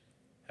years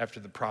after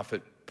the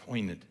prophet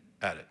pointed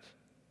at it.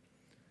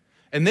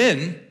 And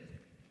then,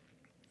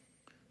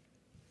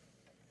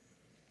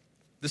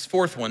 this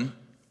fourth one,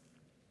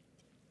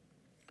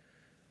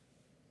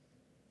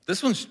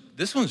 this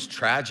one's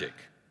tragic.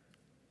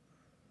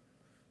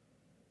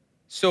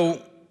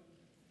 So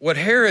what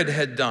Herod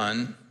had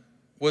done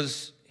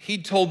was he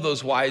told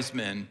those wise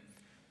men,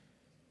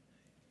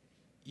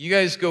 you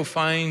guys go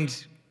find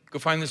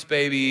this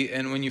baby,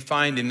 and when you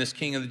find him, this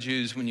king of the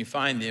Jews, when you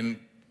find him,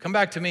 come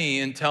back to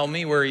me and tell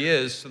me where he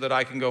is so that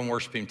I can go and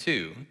worship him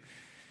too.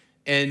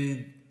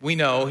 And we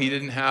know he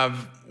didn't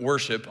have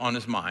worship on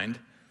his mind.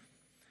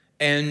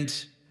 And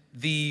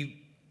the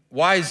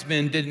wise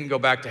men didn't go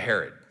back to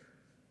Herod.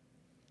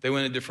 They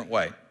went a different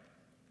way.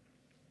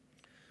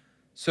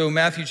 So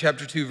Matthew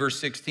chapter 2, verse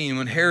 16,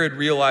 when Herod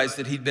realized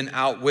that he'd been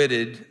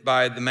outwitted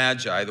by the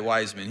Magi, the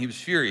wise men, he was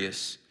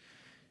furious.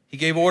 He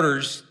gave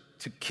orders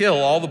to kill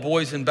all the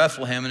boys in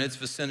Bethlehem and its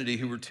vicinity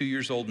who were 2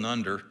 years old and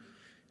under,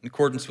 in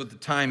accordance with the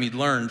time he'd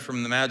learned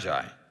from the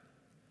Magi.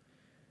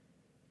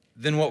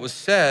 Then what was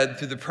said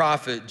through the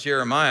prophet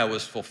Jeremiah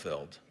was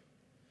fulfilled.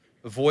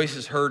 A voice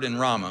is heard in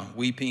Ramah,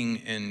 weeping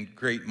in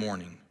great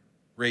mourning.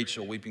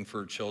 Rachel weeping for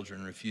her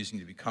children, refusing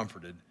to be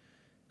comforted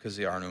because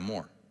they are no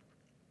more.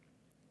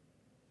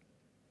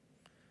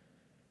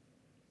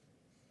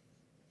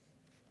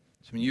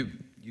 So you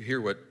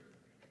hear what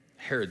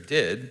Herod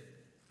did,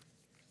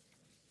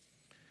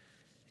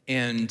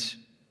 and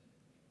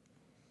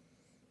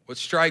what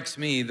strikes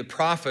me, the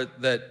prophet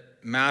that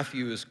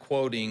Matthew is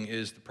quoting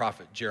is the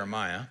prophet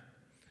Jeremiah.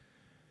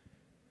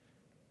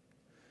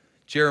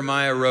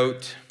 Jeremiah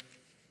wrote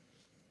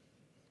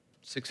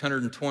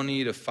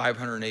 620 to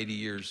 580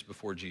 years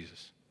before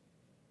Jesus.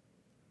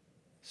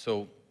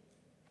 So,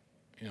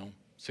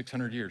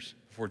 600 years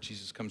before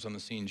Jesus comes on the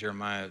scene,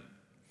 Jeremiah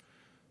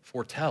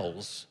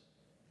foretells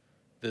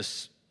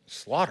this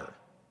slaughter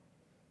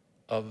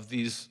of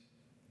these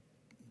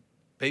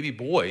baby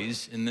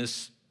boys in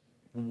this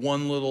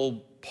one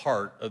little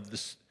part of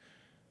this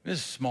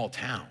small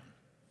town.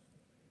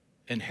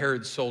 And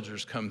Herod's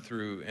soldiers come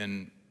through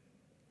and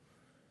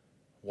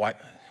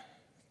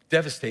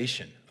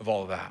devastation of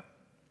all of that.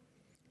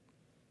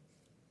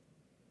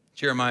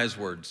 Jeremiah's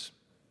words,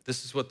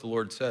 this is what the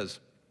Lord says.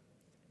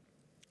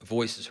 A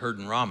voice is heard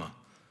in Ramah,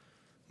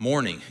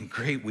 mourning and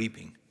great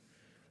weeping.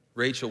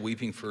 Rachel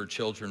weeping for her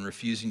children,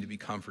 refusing to be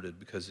comforted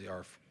because they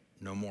are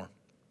no more.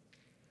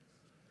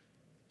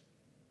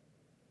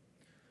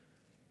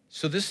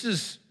 So this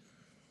is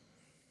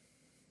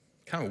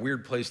kind of a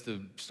weird place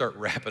to start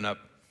wrapping up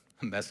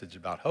a message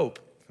about hope,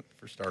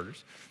 for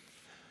starters.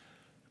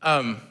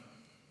 God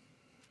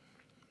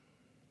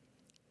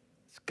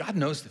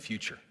knows the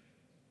future.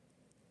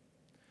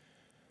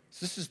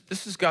 So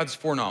this is God's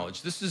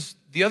foreknowledge. This is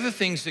the other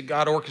things that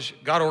God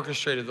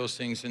orchestrated those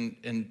things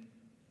and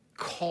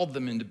called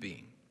them into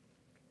being.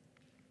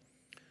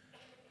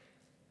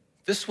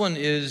 This one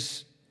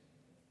is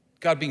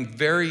God being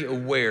very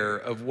aware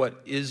of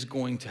what is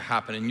going to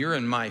happen. And you're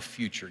in my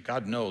future.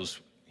 God knows.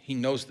 He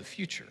knows the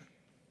future.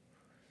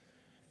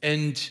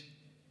 And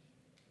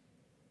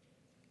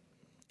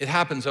it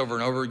happens over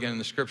and over again in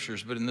the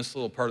scriptures, but in this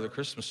little part of the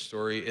Christmas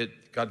story,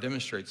 God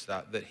demonstrates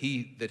that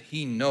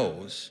he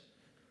knows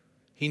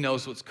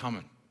what's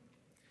coming.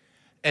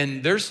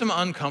 And there's some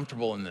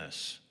uncomfortable in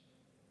this,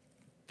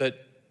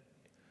 that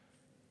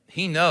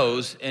he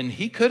knows, and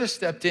he could have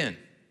stepped in.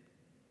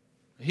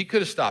 He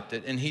could have stopped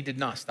it, and he did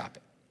not stop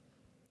it.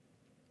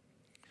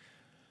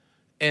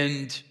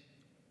 And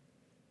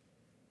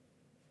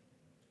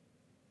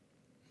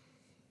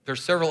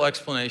there's several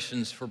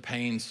explanations for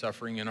pain,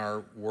 suffering in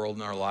our world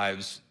and our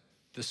lives.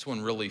 This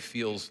one really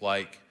feels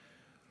like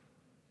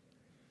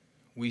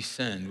we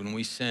sinned. When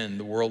we sinned,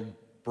 the world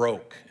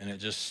broke, and it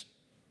just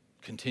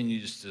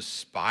continues to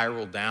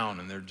spiral down,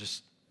 and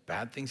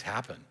bad things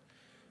happen,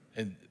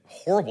 and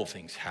horrible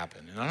things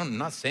happen. And I'm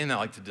not saying that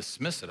like to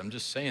dismiss it. I'm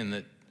just saying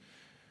that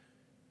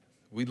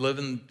we live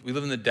in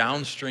the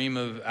downstream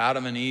of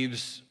Adam and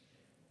Eve's,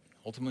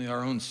 ultimately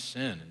our own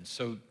sin. And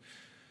so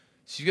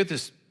you get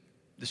this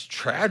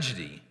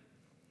tragedy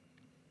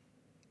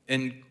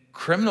and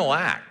criminal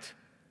act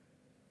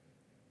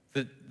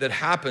that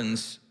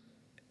happens,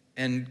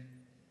 and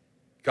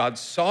God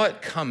saw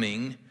it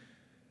coming,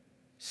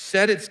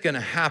 said it's going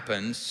to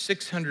happen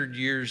 600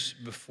 years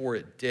before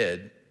it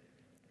did.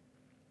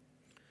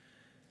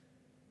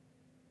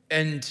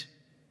 And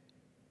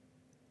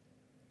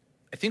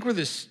I think where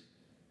this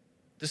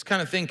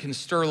kind of thing can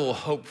stir a little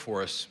hope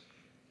for us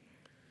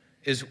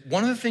is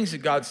one of the things that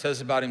God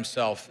says about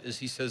himself is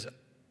he says,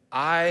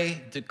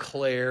 I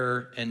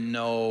declare and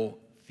know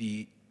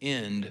the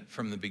end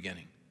from the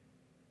beginning.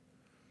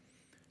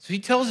 So he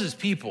tells his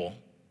people,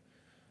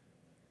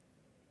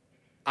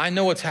 I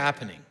know what's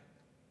happening.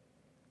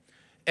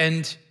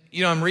 And,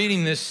 I'm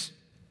reading this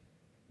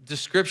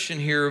description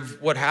here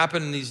of what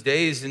happened in these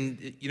days,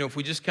 and, if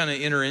we just kind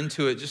of enter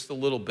into it just a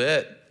little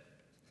bit,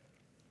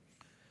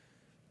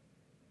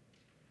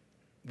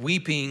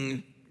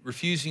 weeping,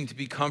 refusing to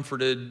be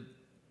comforted.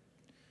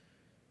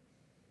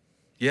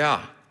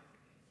 Yeah.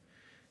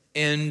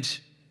 And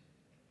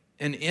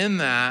in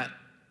that,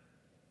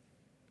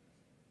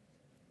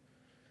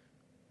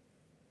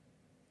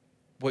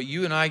 what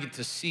you and I get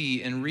to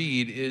see and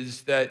read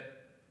is that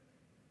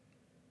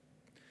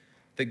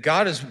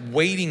God is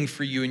waiting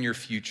for you in your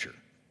future,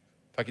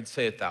 if I could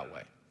say it that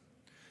way.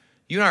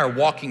 You and I are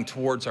walking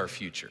towards our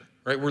future,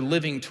 right? We're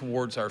living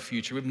towards our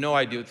future. We have no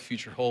idea what the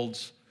future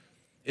holds.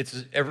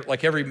 It's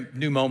like every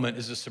new moment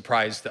is a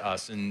surprise to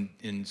us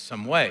in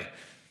some way.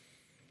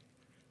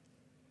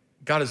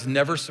 God is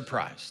never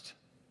surprised.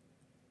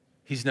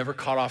 He's never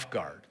caught off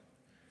guard.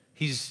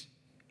 He's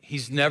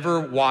never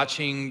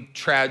watching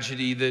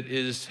tragedy that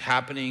is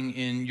happening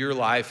in your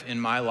life, in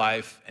my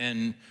life,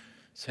 and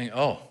saying,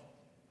 oh,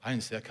 I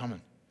didn't see that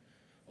coming.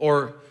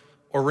 Or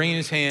wringing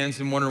his hands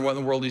and wondering what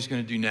in the world he's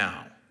going to do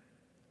now.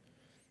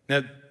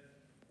 Now,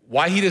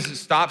 why he doesn't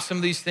stop some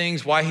of these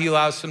things, why he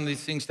allows some of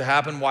these things to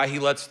happen, why he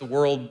lets the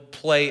world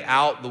play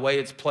out the way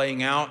it's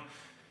playing out,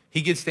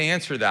 he gets to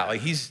answer that.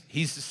 Like he's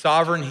the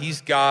sovereign,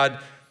 he's God.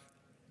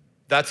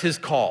 That's his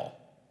call.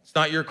 It's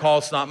not your call,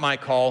 it's not my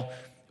call.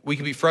 We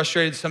can be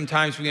frustrated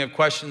sometimes, we can have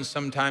questions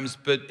sometimes,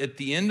 but at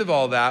the end of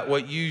all that,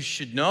 what you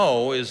should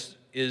know is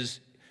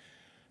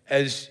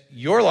as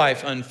your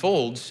life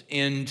unfolds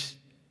in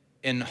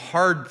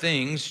hard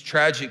things,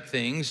 tragic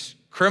things,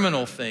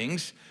 criminal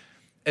things,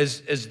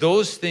 as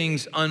those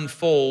things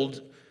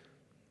unfold,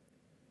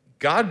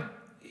 God,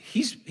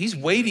 he's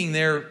waiting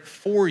there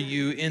for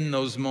you in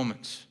those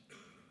moments,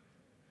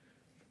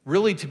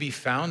 really to be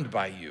found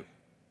by you.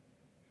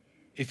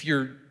 If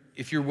you're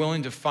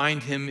willing to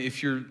find him,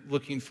 if you're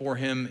looking for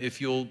him,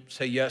 if you'll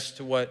say yes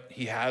to what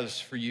he has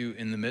for you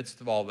in the midst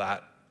of all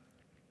that.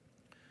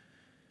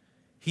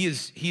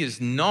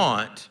 He's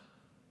not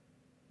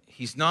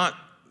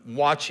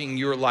watching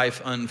your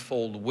life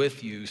unfold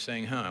with you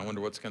saying, I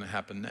wonder what's going to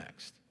happen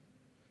next.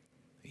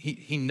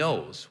 He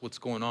knows what's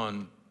going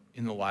on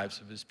in the lives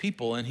of his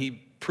people, and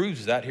he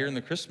proves that here in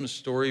the Christmas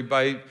story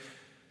by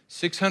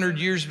 600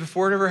 years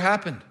before it ever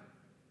happened.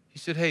 He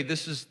said, hey,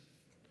 this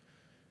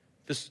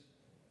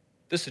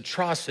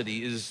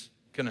atrocity is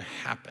going to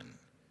happen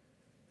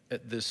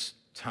at this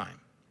time.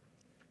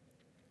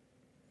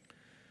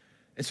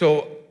 And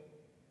so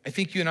I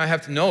think you and I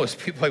have to know as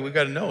people, like we've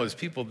got to know as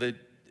people that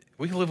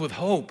we can live with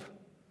hope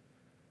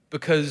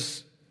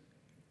because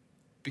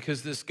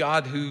this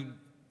God who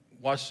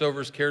watches over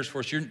us, cares for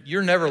us,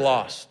 you're never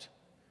lost.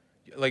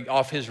 Like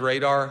off his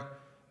radar,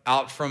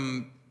 out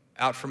from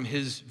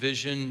his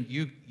vision,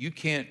 you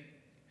can't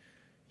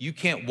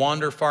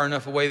wander far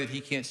enough away that he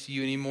can't see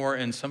you anymore,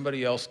 and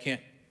somebody else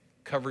can't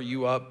cover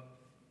you up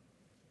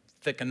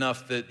thick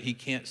enough that he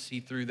can't see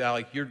through that.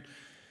 Like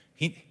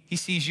he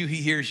sees you, he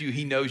hears you,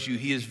 he knows you,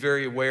 he is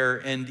very aware,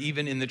 and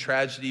even in the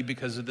tragedy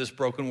because of this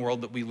broken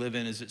world that we live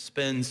in as it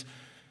spins,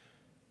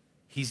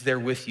 he's there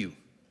with you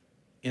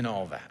in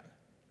all that.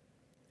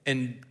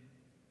 And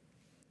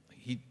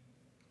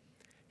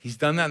he's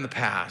done that in the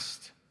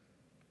past,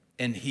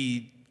 and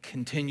he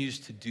continues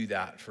to do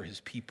that for his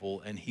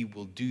people, and he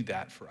will do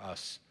that for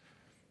us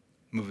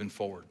moving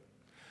forward.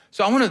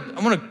 So I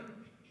want to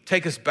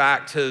take us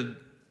back to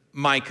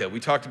Micah. We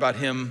talked about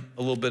him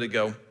a little bit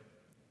ago.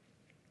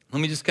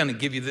 Let me just kind of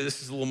give you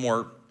this is a little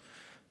more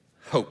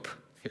hope.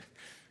 Here.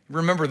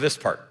 Remember this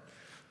part.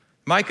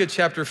 Micah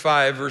chapter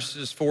 5,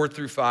 verses 4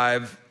 through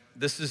 5.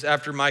 This is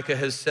after Micah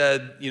has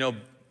said,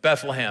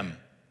 Bethlehem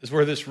is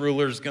where this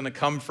ruler is going to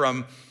come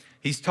from.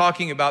 He's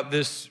talking about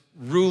this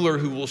ruler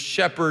who will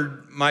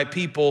shepherd my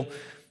people,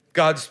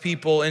 God's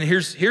people. And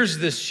here's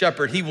this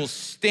shepherd. He will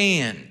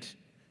stand.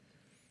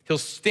 He'll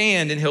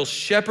stand and he'll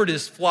shepherd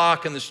his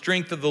flock in the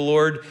strength of the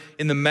Lord,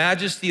 in the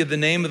majesty of the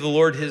name of the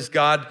Lord his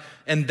God.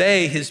 And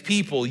they, his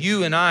people,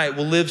 you and I,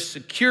 will live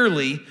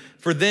securely,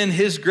 for then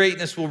his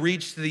greatness will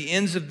reach to the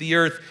ends of the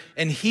earth,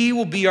 and he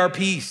will be our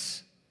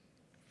peace.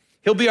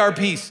 He'll be our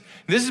peace.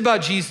 This is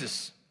about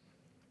Jesus.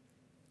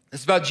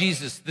 It's about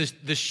Jesus,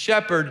 the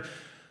shepherd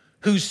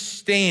who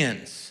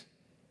stands.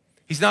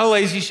 He's not a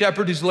lazy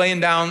shepherd who's laying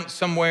down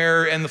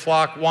somewhere and the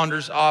flock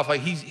wanders off.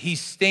 Like he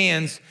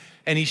stands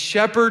and he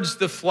shepherds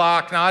the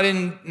flock, not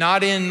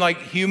in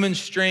like human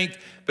strength,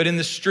 but in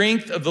the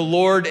strength of the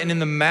Lord and in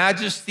the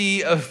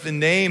majesty of the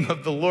name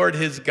of the Lord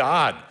his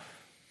God.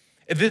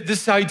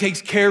 This is how he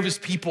takes care of his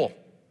people.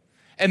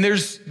 And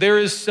there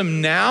is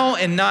some now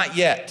and not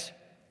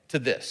yet to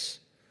this.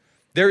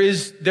 There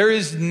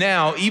is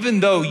now,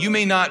 even though you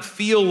may not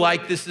feel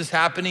like this is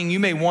happening, you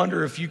may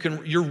wonder if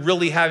you're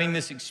really having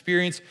this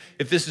experience,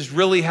 if this is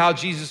really how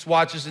Jesus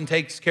watches and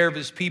takes care of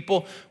his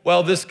people.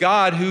 Well, this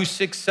God who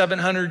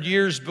 600-700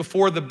 years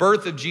before the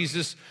birth of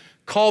Jesus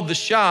called the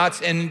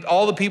shots, and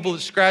all the people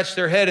that scratched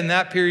their head in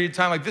that period of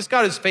time, like this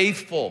God is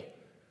faithful.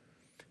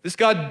 This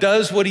God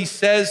does what he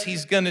says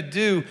he's gonna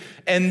do,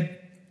 and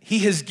he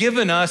has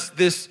given us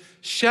this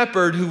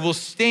shepherd who will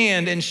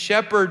stand and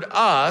shepherd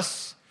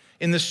us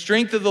in the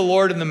strength of the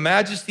Lord and the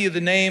majesty of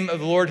the name of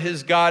the Lord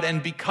his God.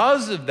 And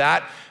because of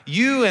that,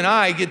 you and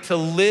I get to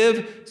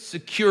live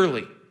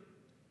securely.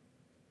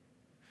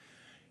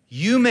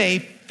 you may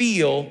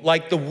feel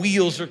like the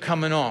wheels are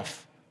coming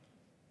off.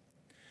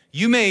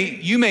 You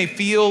may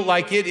feel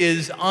like it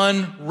is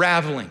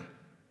unraveling,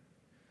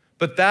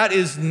 but that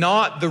is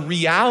not the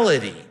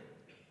reality.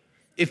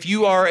 If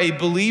you are a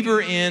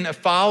believer in, a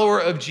follower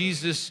of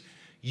Jesus,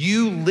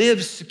 you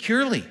live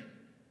securely.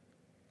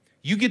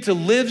 You get to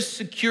live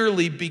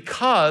securely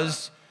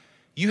because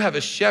you have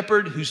a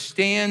shepherd who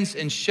stands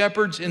and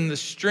shepherds in the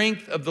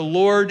strength of the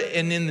Lord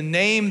and in the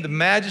name, the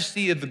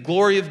majesty of the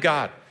glory of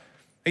God.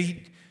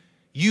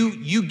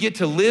 You get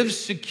to live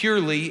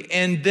securely,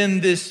 and then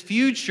this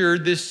future,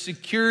 this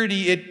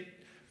security,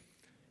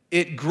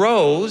 it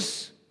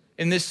grows,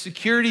 and this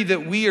security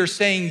that we are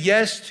saying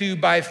yes to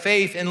by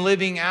faith and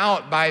living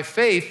out by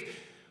faith,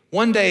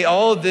 one day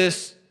all of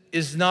this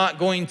is not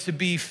going to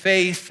be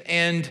faith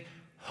and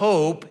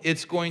hope,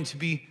 it's going to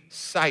be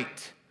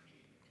sight.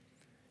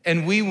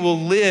 And we will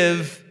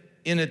live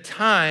in a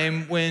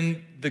time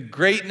when the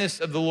greatness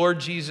of the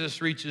Lord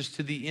Jesus reaches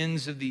to the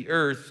ends of the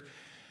earth.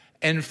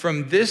 And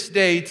from this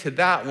day to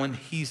that one,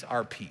 he's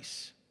our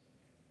peace.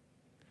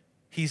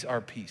 He's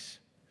our peace.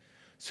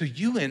 So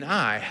you and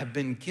I have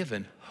been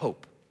given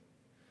hope.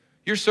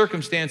 Your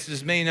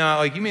circumstances may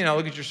not, you may not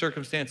look at your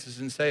circumstances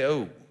and say,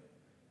 oh,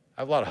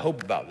 I have a lot of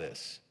hope about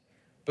this.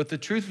 But the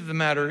truth of the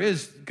matter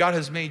is, God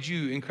has made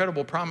you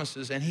incredible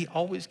promises, and he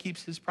always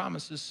keeps his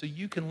promises, so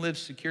you can live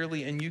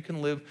securely and you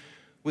can live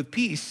with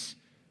peace.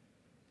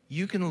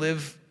 You can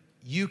live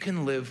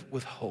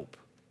with hope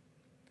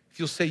if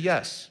you'll say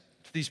yes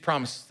to these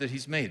promises that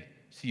he's made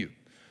to you.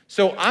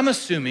 So I'm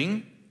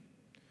assuming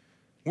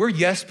we're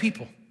yes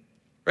people,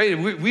 right?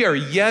 We are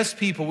yes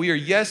people. We are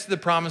yes to the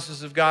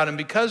promises of God, and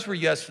because we're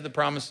yes to the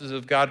promises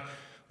of God,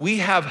 we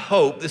have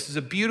hope. This is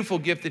a beautiful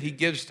gift that he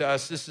gives to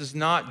us. This is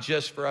not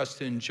just for us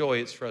to enjoy,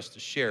 it's for us to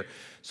share.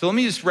 So let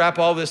me just wrap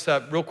all this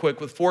up real quick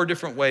with 4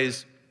 different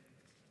ways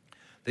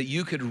that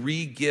you could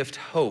re-gift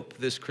hope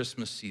this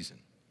Christmas season.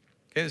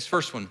 Okay, this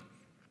first one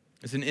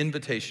is an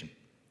invitation.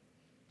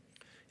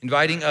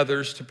 Inviting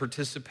others to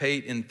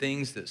participate in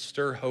things that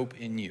stir hope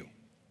in you.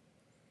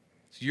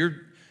 So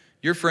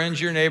your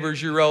friends, your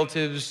neighbors, your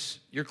relatives,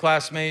 your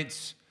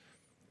classmates,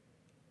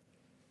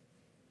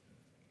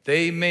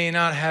 they may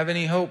not have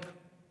any hope,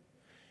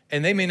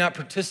 and they may not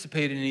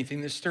participate in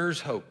anything that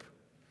stirs hope,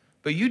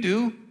 but you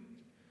do.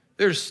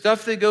 There's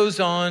stuff that goes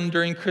on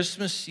during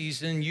Christmas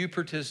season you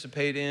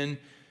participate in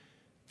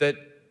that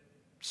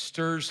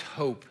stirs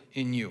hope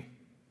in you.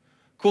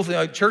 Cool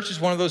thing, church is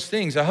one of those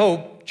things. I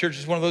hope church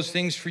is one of those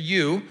things for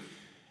you.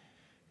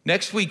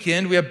 Next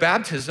weekend, we have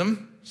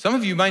baptism. Some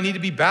of you might need to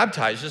be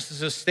baptized, just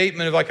as a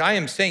statement of I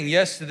am saying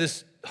yes to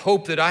this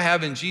hope that I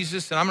have in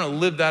Jesus, and I'm gonna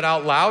live that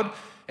out loud.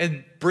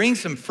 And bring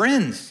some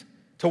friends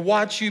to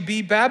watch you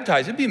be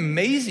baptized. It'd be an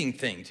amazing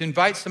thing to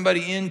invite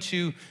somebody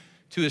into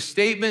a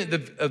statement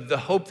of the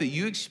hope that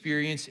you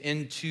experience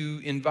and to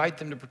invite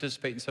them to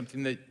participate in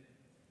something that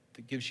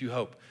gives you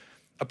hope.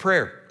 A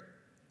prayer.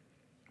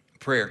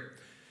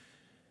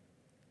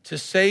 To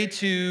say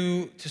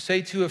to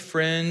a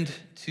friend,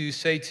 to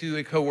say to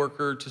a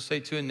coworker, to say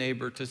to a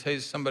neighbor, to say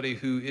to somebody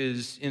who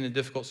is in a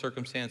difficult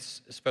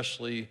circumstance,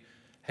 especially,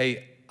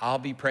 hey, I'll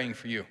be praying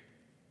for you.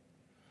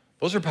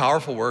 Those are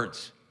powerful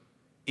words,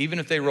 even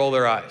if they roll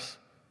their eyes.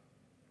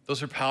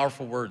 Those are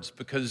powerful words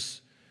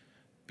because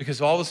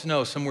all of us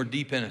know somewhere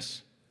deep in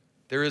us,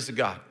 there is a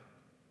God.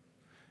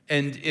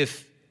 And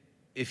if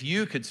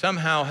you could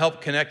somehow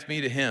help connect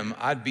me to him,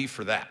 I'd be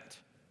for that,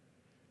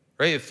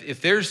 right? If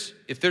there's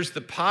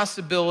the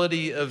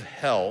possibility of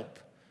help,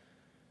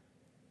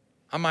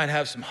 I might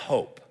have some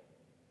hope.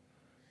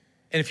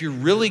 And if you're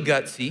really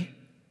gutsy,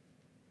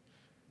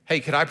 hey,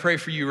 could I pray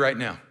for you right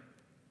now?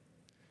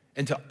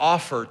 And to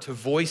offer to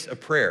voice a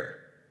prayer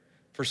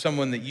for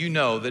someone that you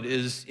know that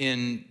is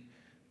in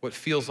what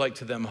feels like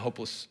to them a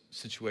hopeless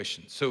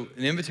situation. So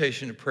an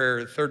invitation to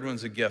prayer. The third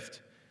one's a gift.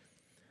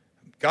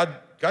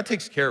 God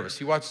takes care of us.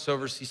 He watches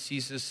over us. He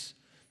sees us.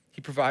 He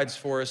provides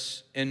for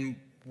us. And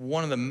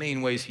one of the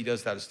main ways he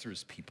does that is through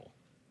his people.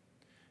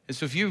 And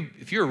so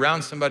if you're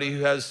around somebody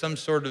who has some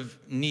sort of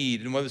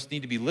need, and whether it's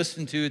need to be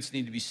listened to, it's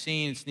need to be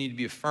seen, it's need to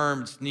be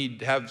affirmed, it's need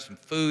to have some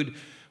food,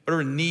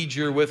 whatever need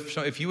you're with,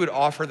 if you would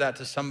offer that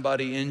to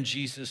somebody in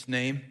Jesus'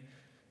 name,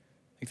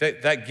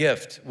 that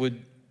gift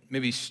would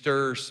maybe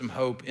stir some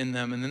hope in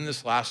them. And then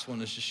this last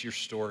one is just your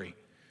story.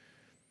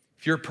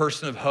 If you're a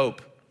person of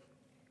hope,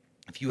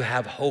 if you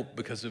have hope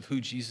because of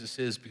who Jesus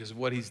is, because of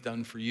what he's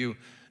done for you,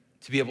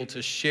 to be able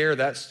to share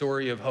that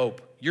story of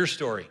hope, your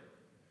story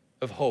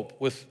of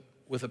hope with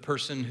a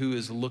person who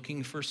is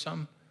looking for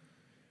some,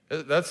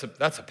 that's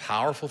a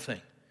powerful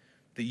thing,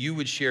 that you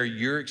would share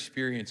your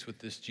experience with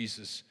this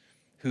Jesus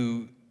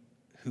who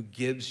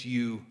gives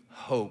you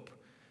hope,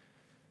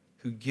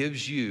 who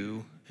gives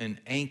you an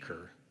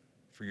anchor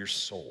for your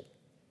soul.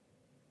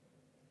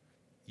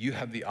 You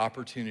have the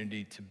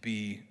opportunity to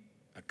be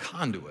a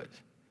conduit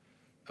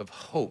of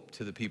hope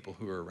to the people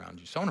who are around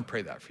you. So I want to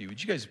pray that for you.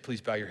 Would you guys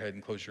please bow your head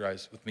and close your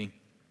eyes with me?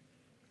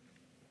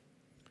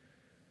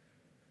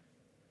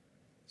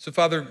 So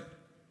Father,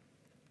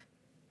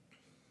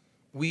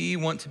 we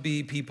want to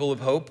be people of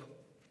hope.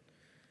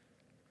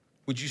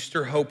 Would you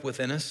stir hope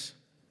within us?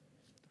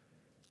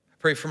 I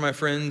pray for my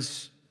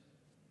friends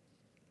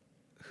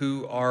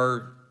who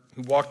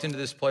walked into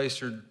this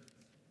place or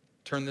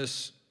turned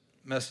this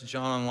message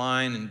on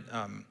online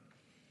and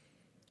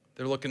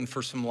they're looking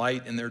for some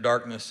light in their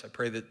darkness. I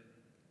pray that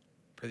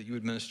you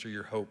would minister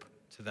your hope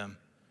to them.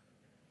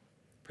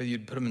 Pray that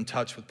you'd put them in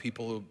touch with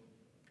people who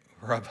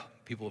are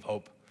people of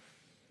hope.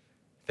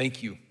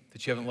 Thank you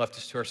that you haven't left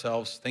us to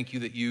ourselves. Thank you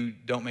that you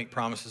don't make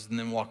promises and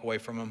then walk away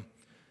from them.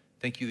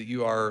 Thank you that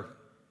you are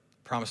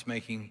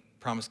promise-making,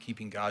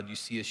 promise-keeping God. You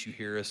see us, you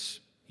hear us,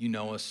 you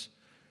know us,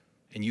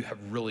 and you have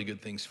really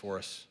good things for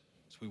us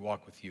as we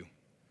walk with you.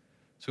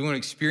 So we want to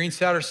experience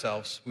that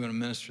ourselves. We want to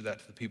minister that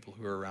to the people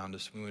who are around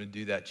us. We want to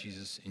do that,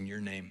 Jesus, in your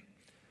name.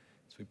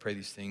 So we pray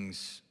these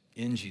things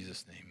in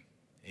Jesus' name.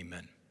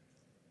 Amen.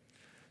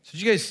 So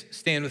would you guys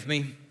stand with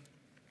me?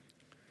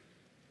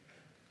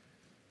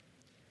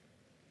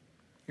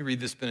 Let me read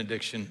this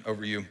benediction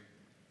over you.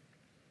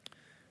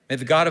 May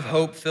the God of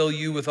hope fill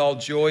you with all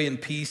joy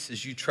and peace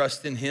as you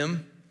trust in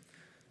him,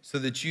 so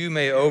that you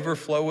may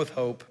overflow with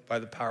hope by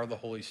the power of the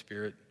Holy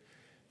Spirit.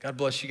 God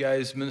bless you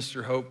guys.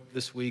 Minister hope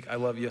this week. I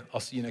love you.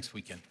 I'll see you next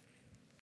weekend.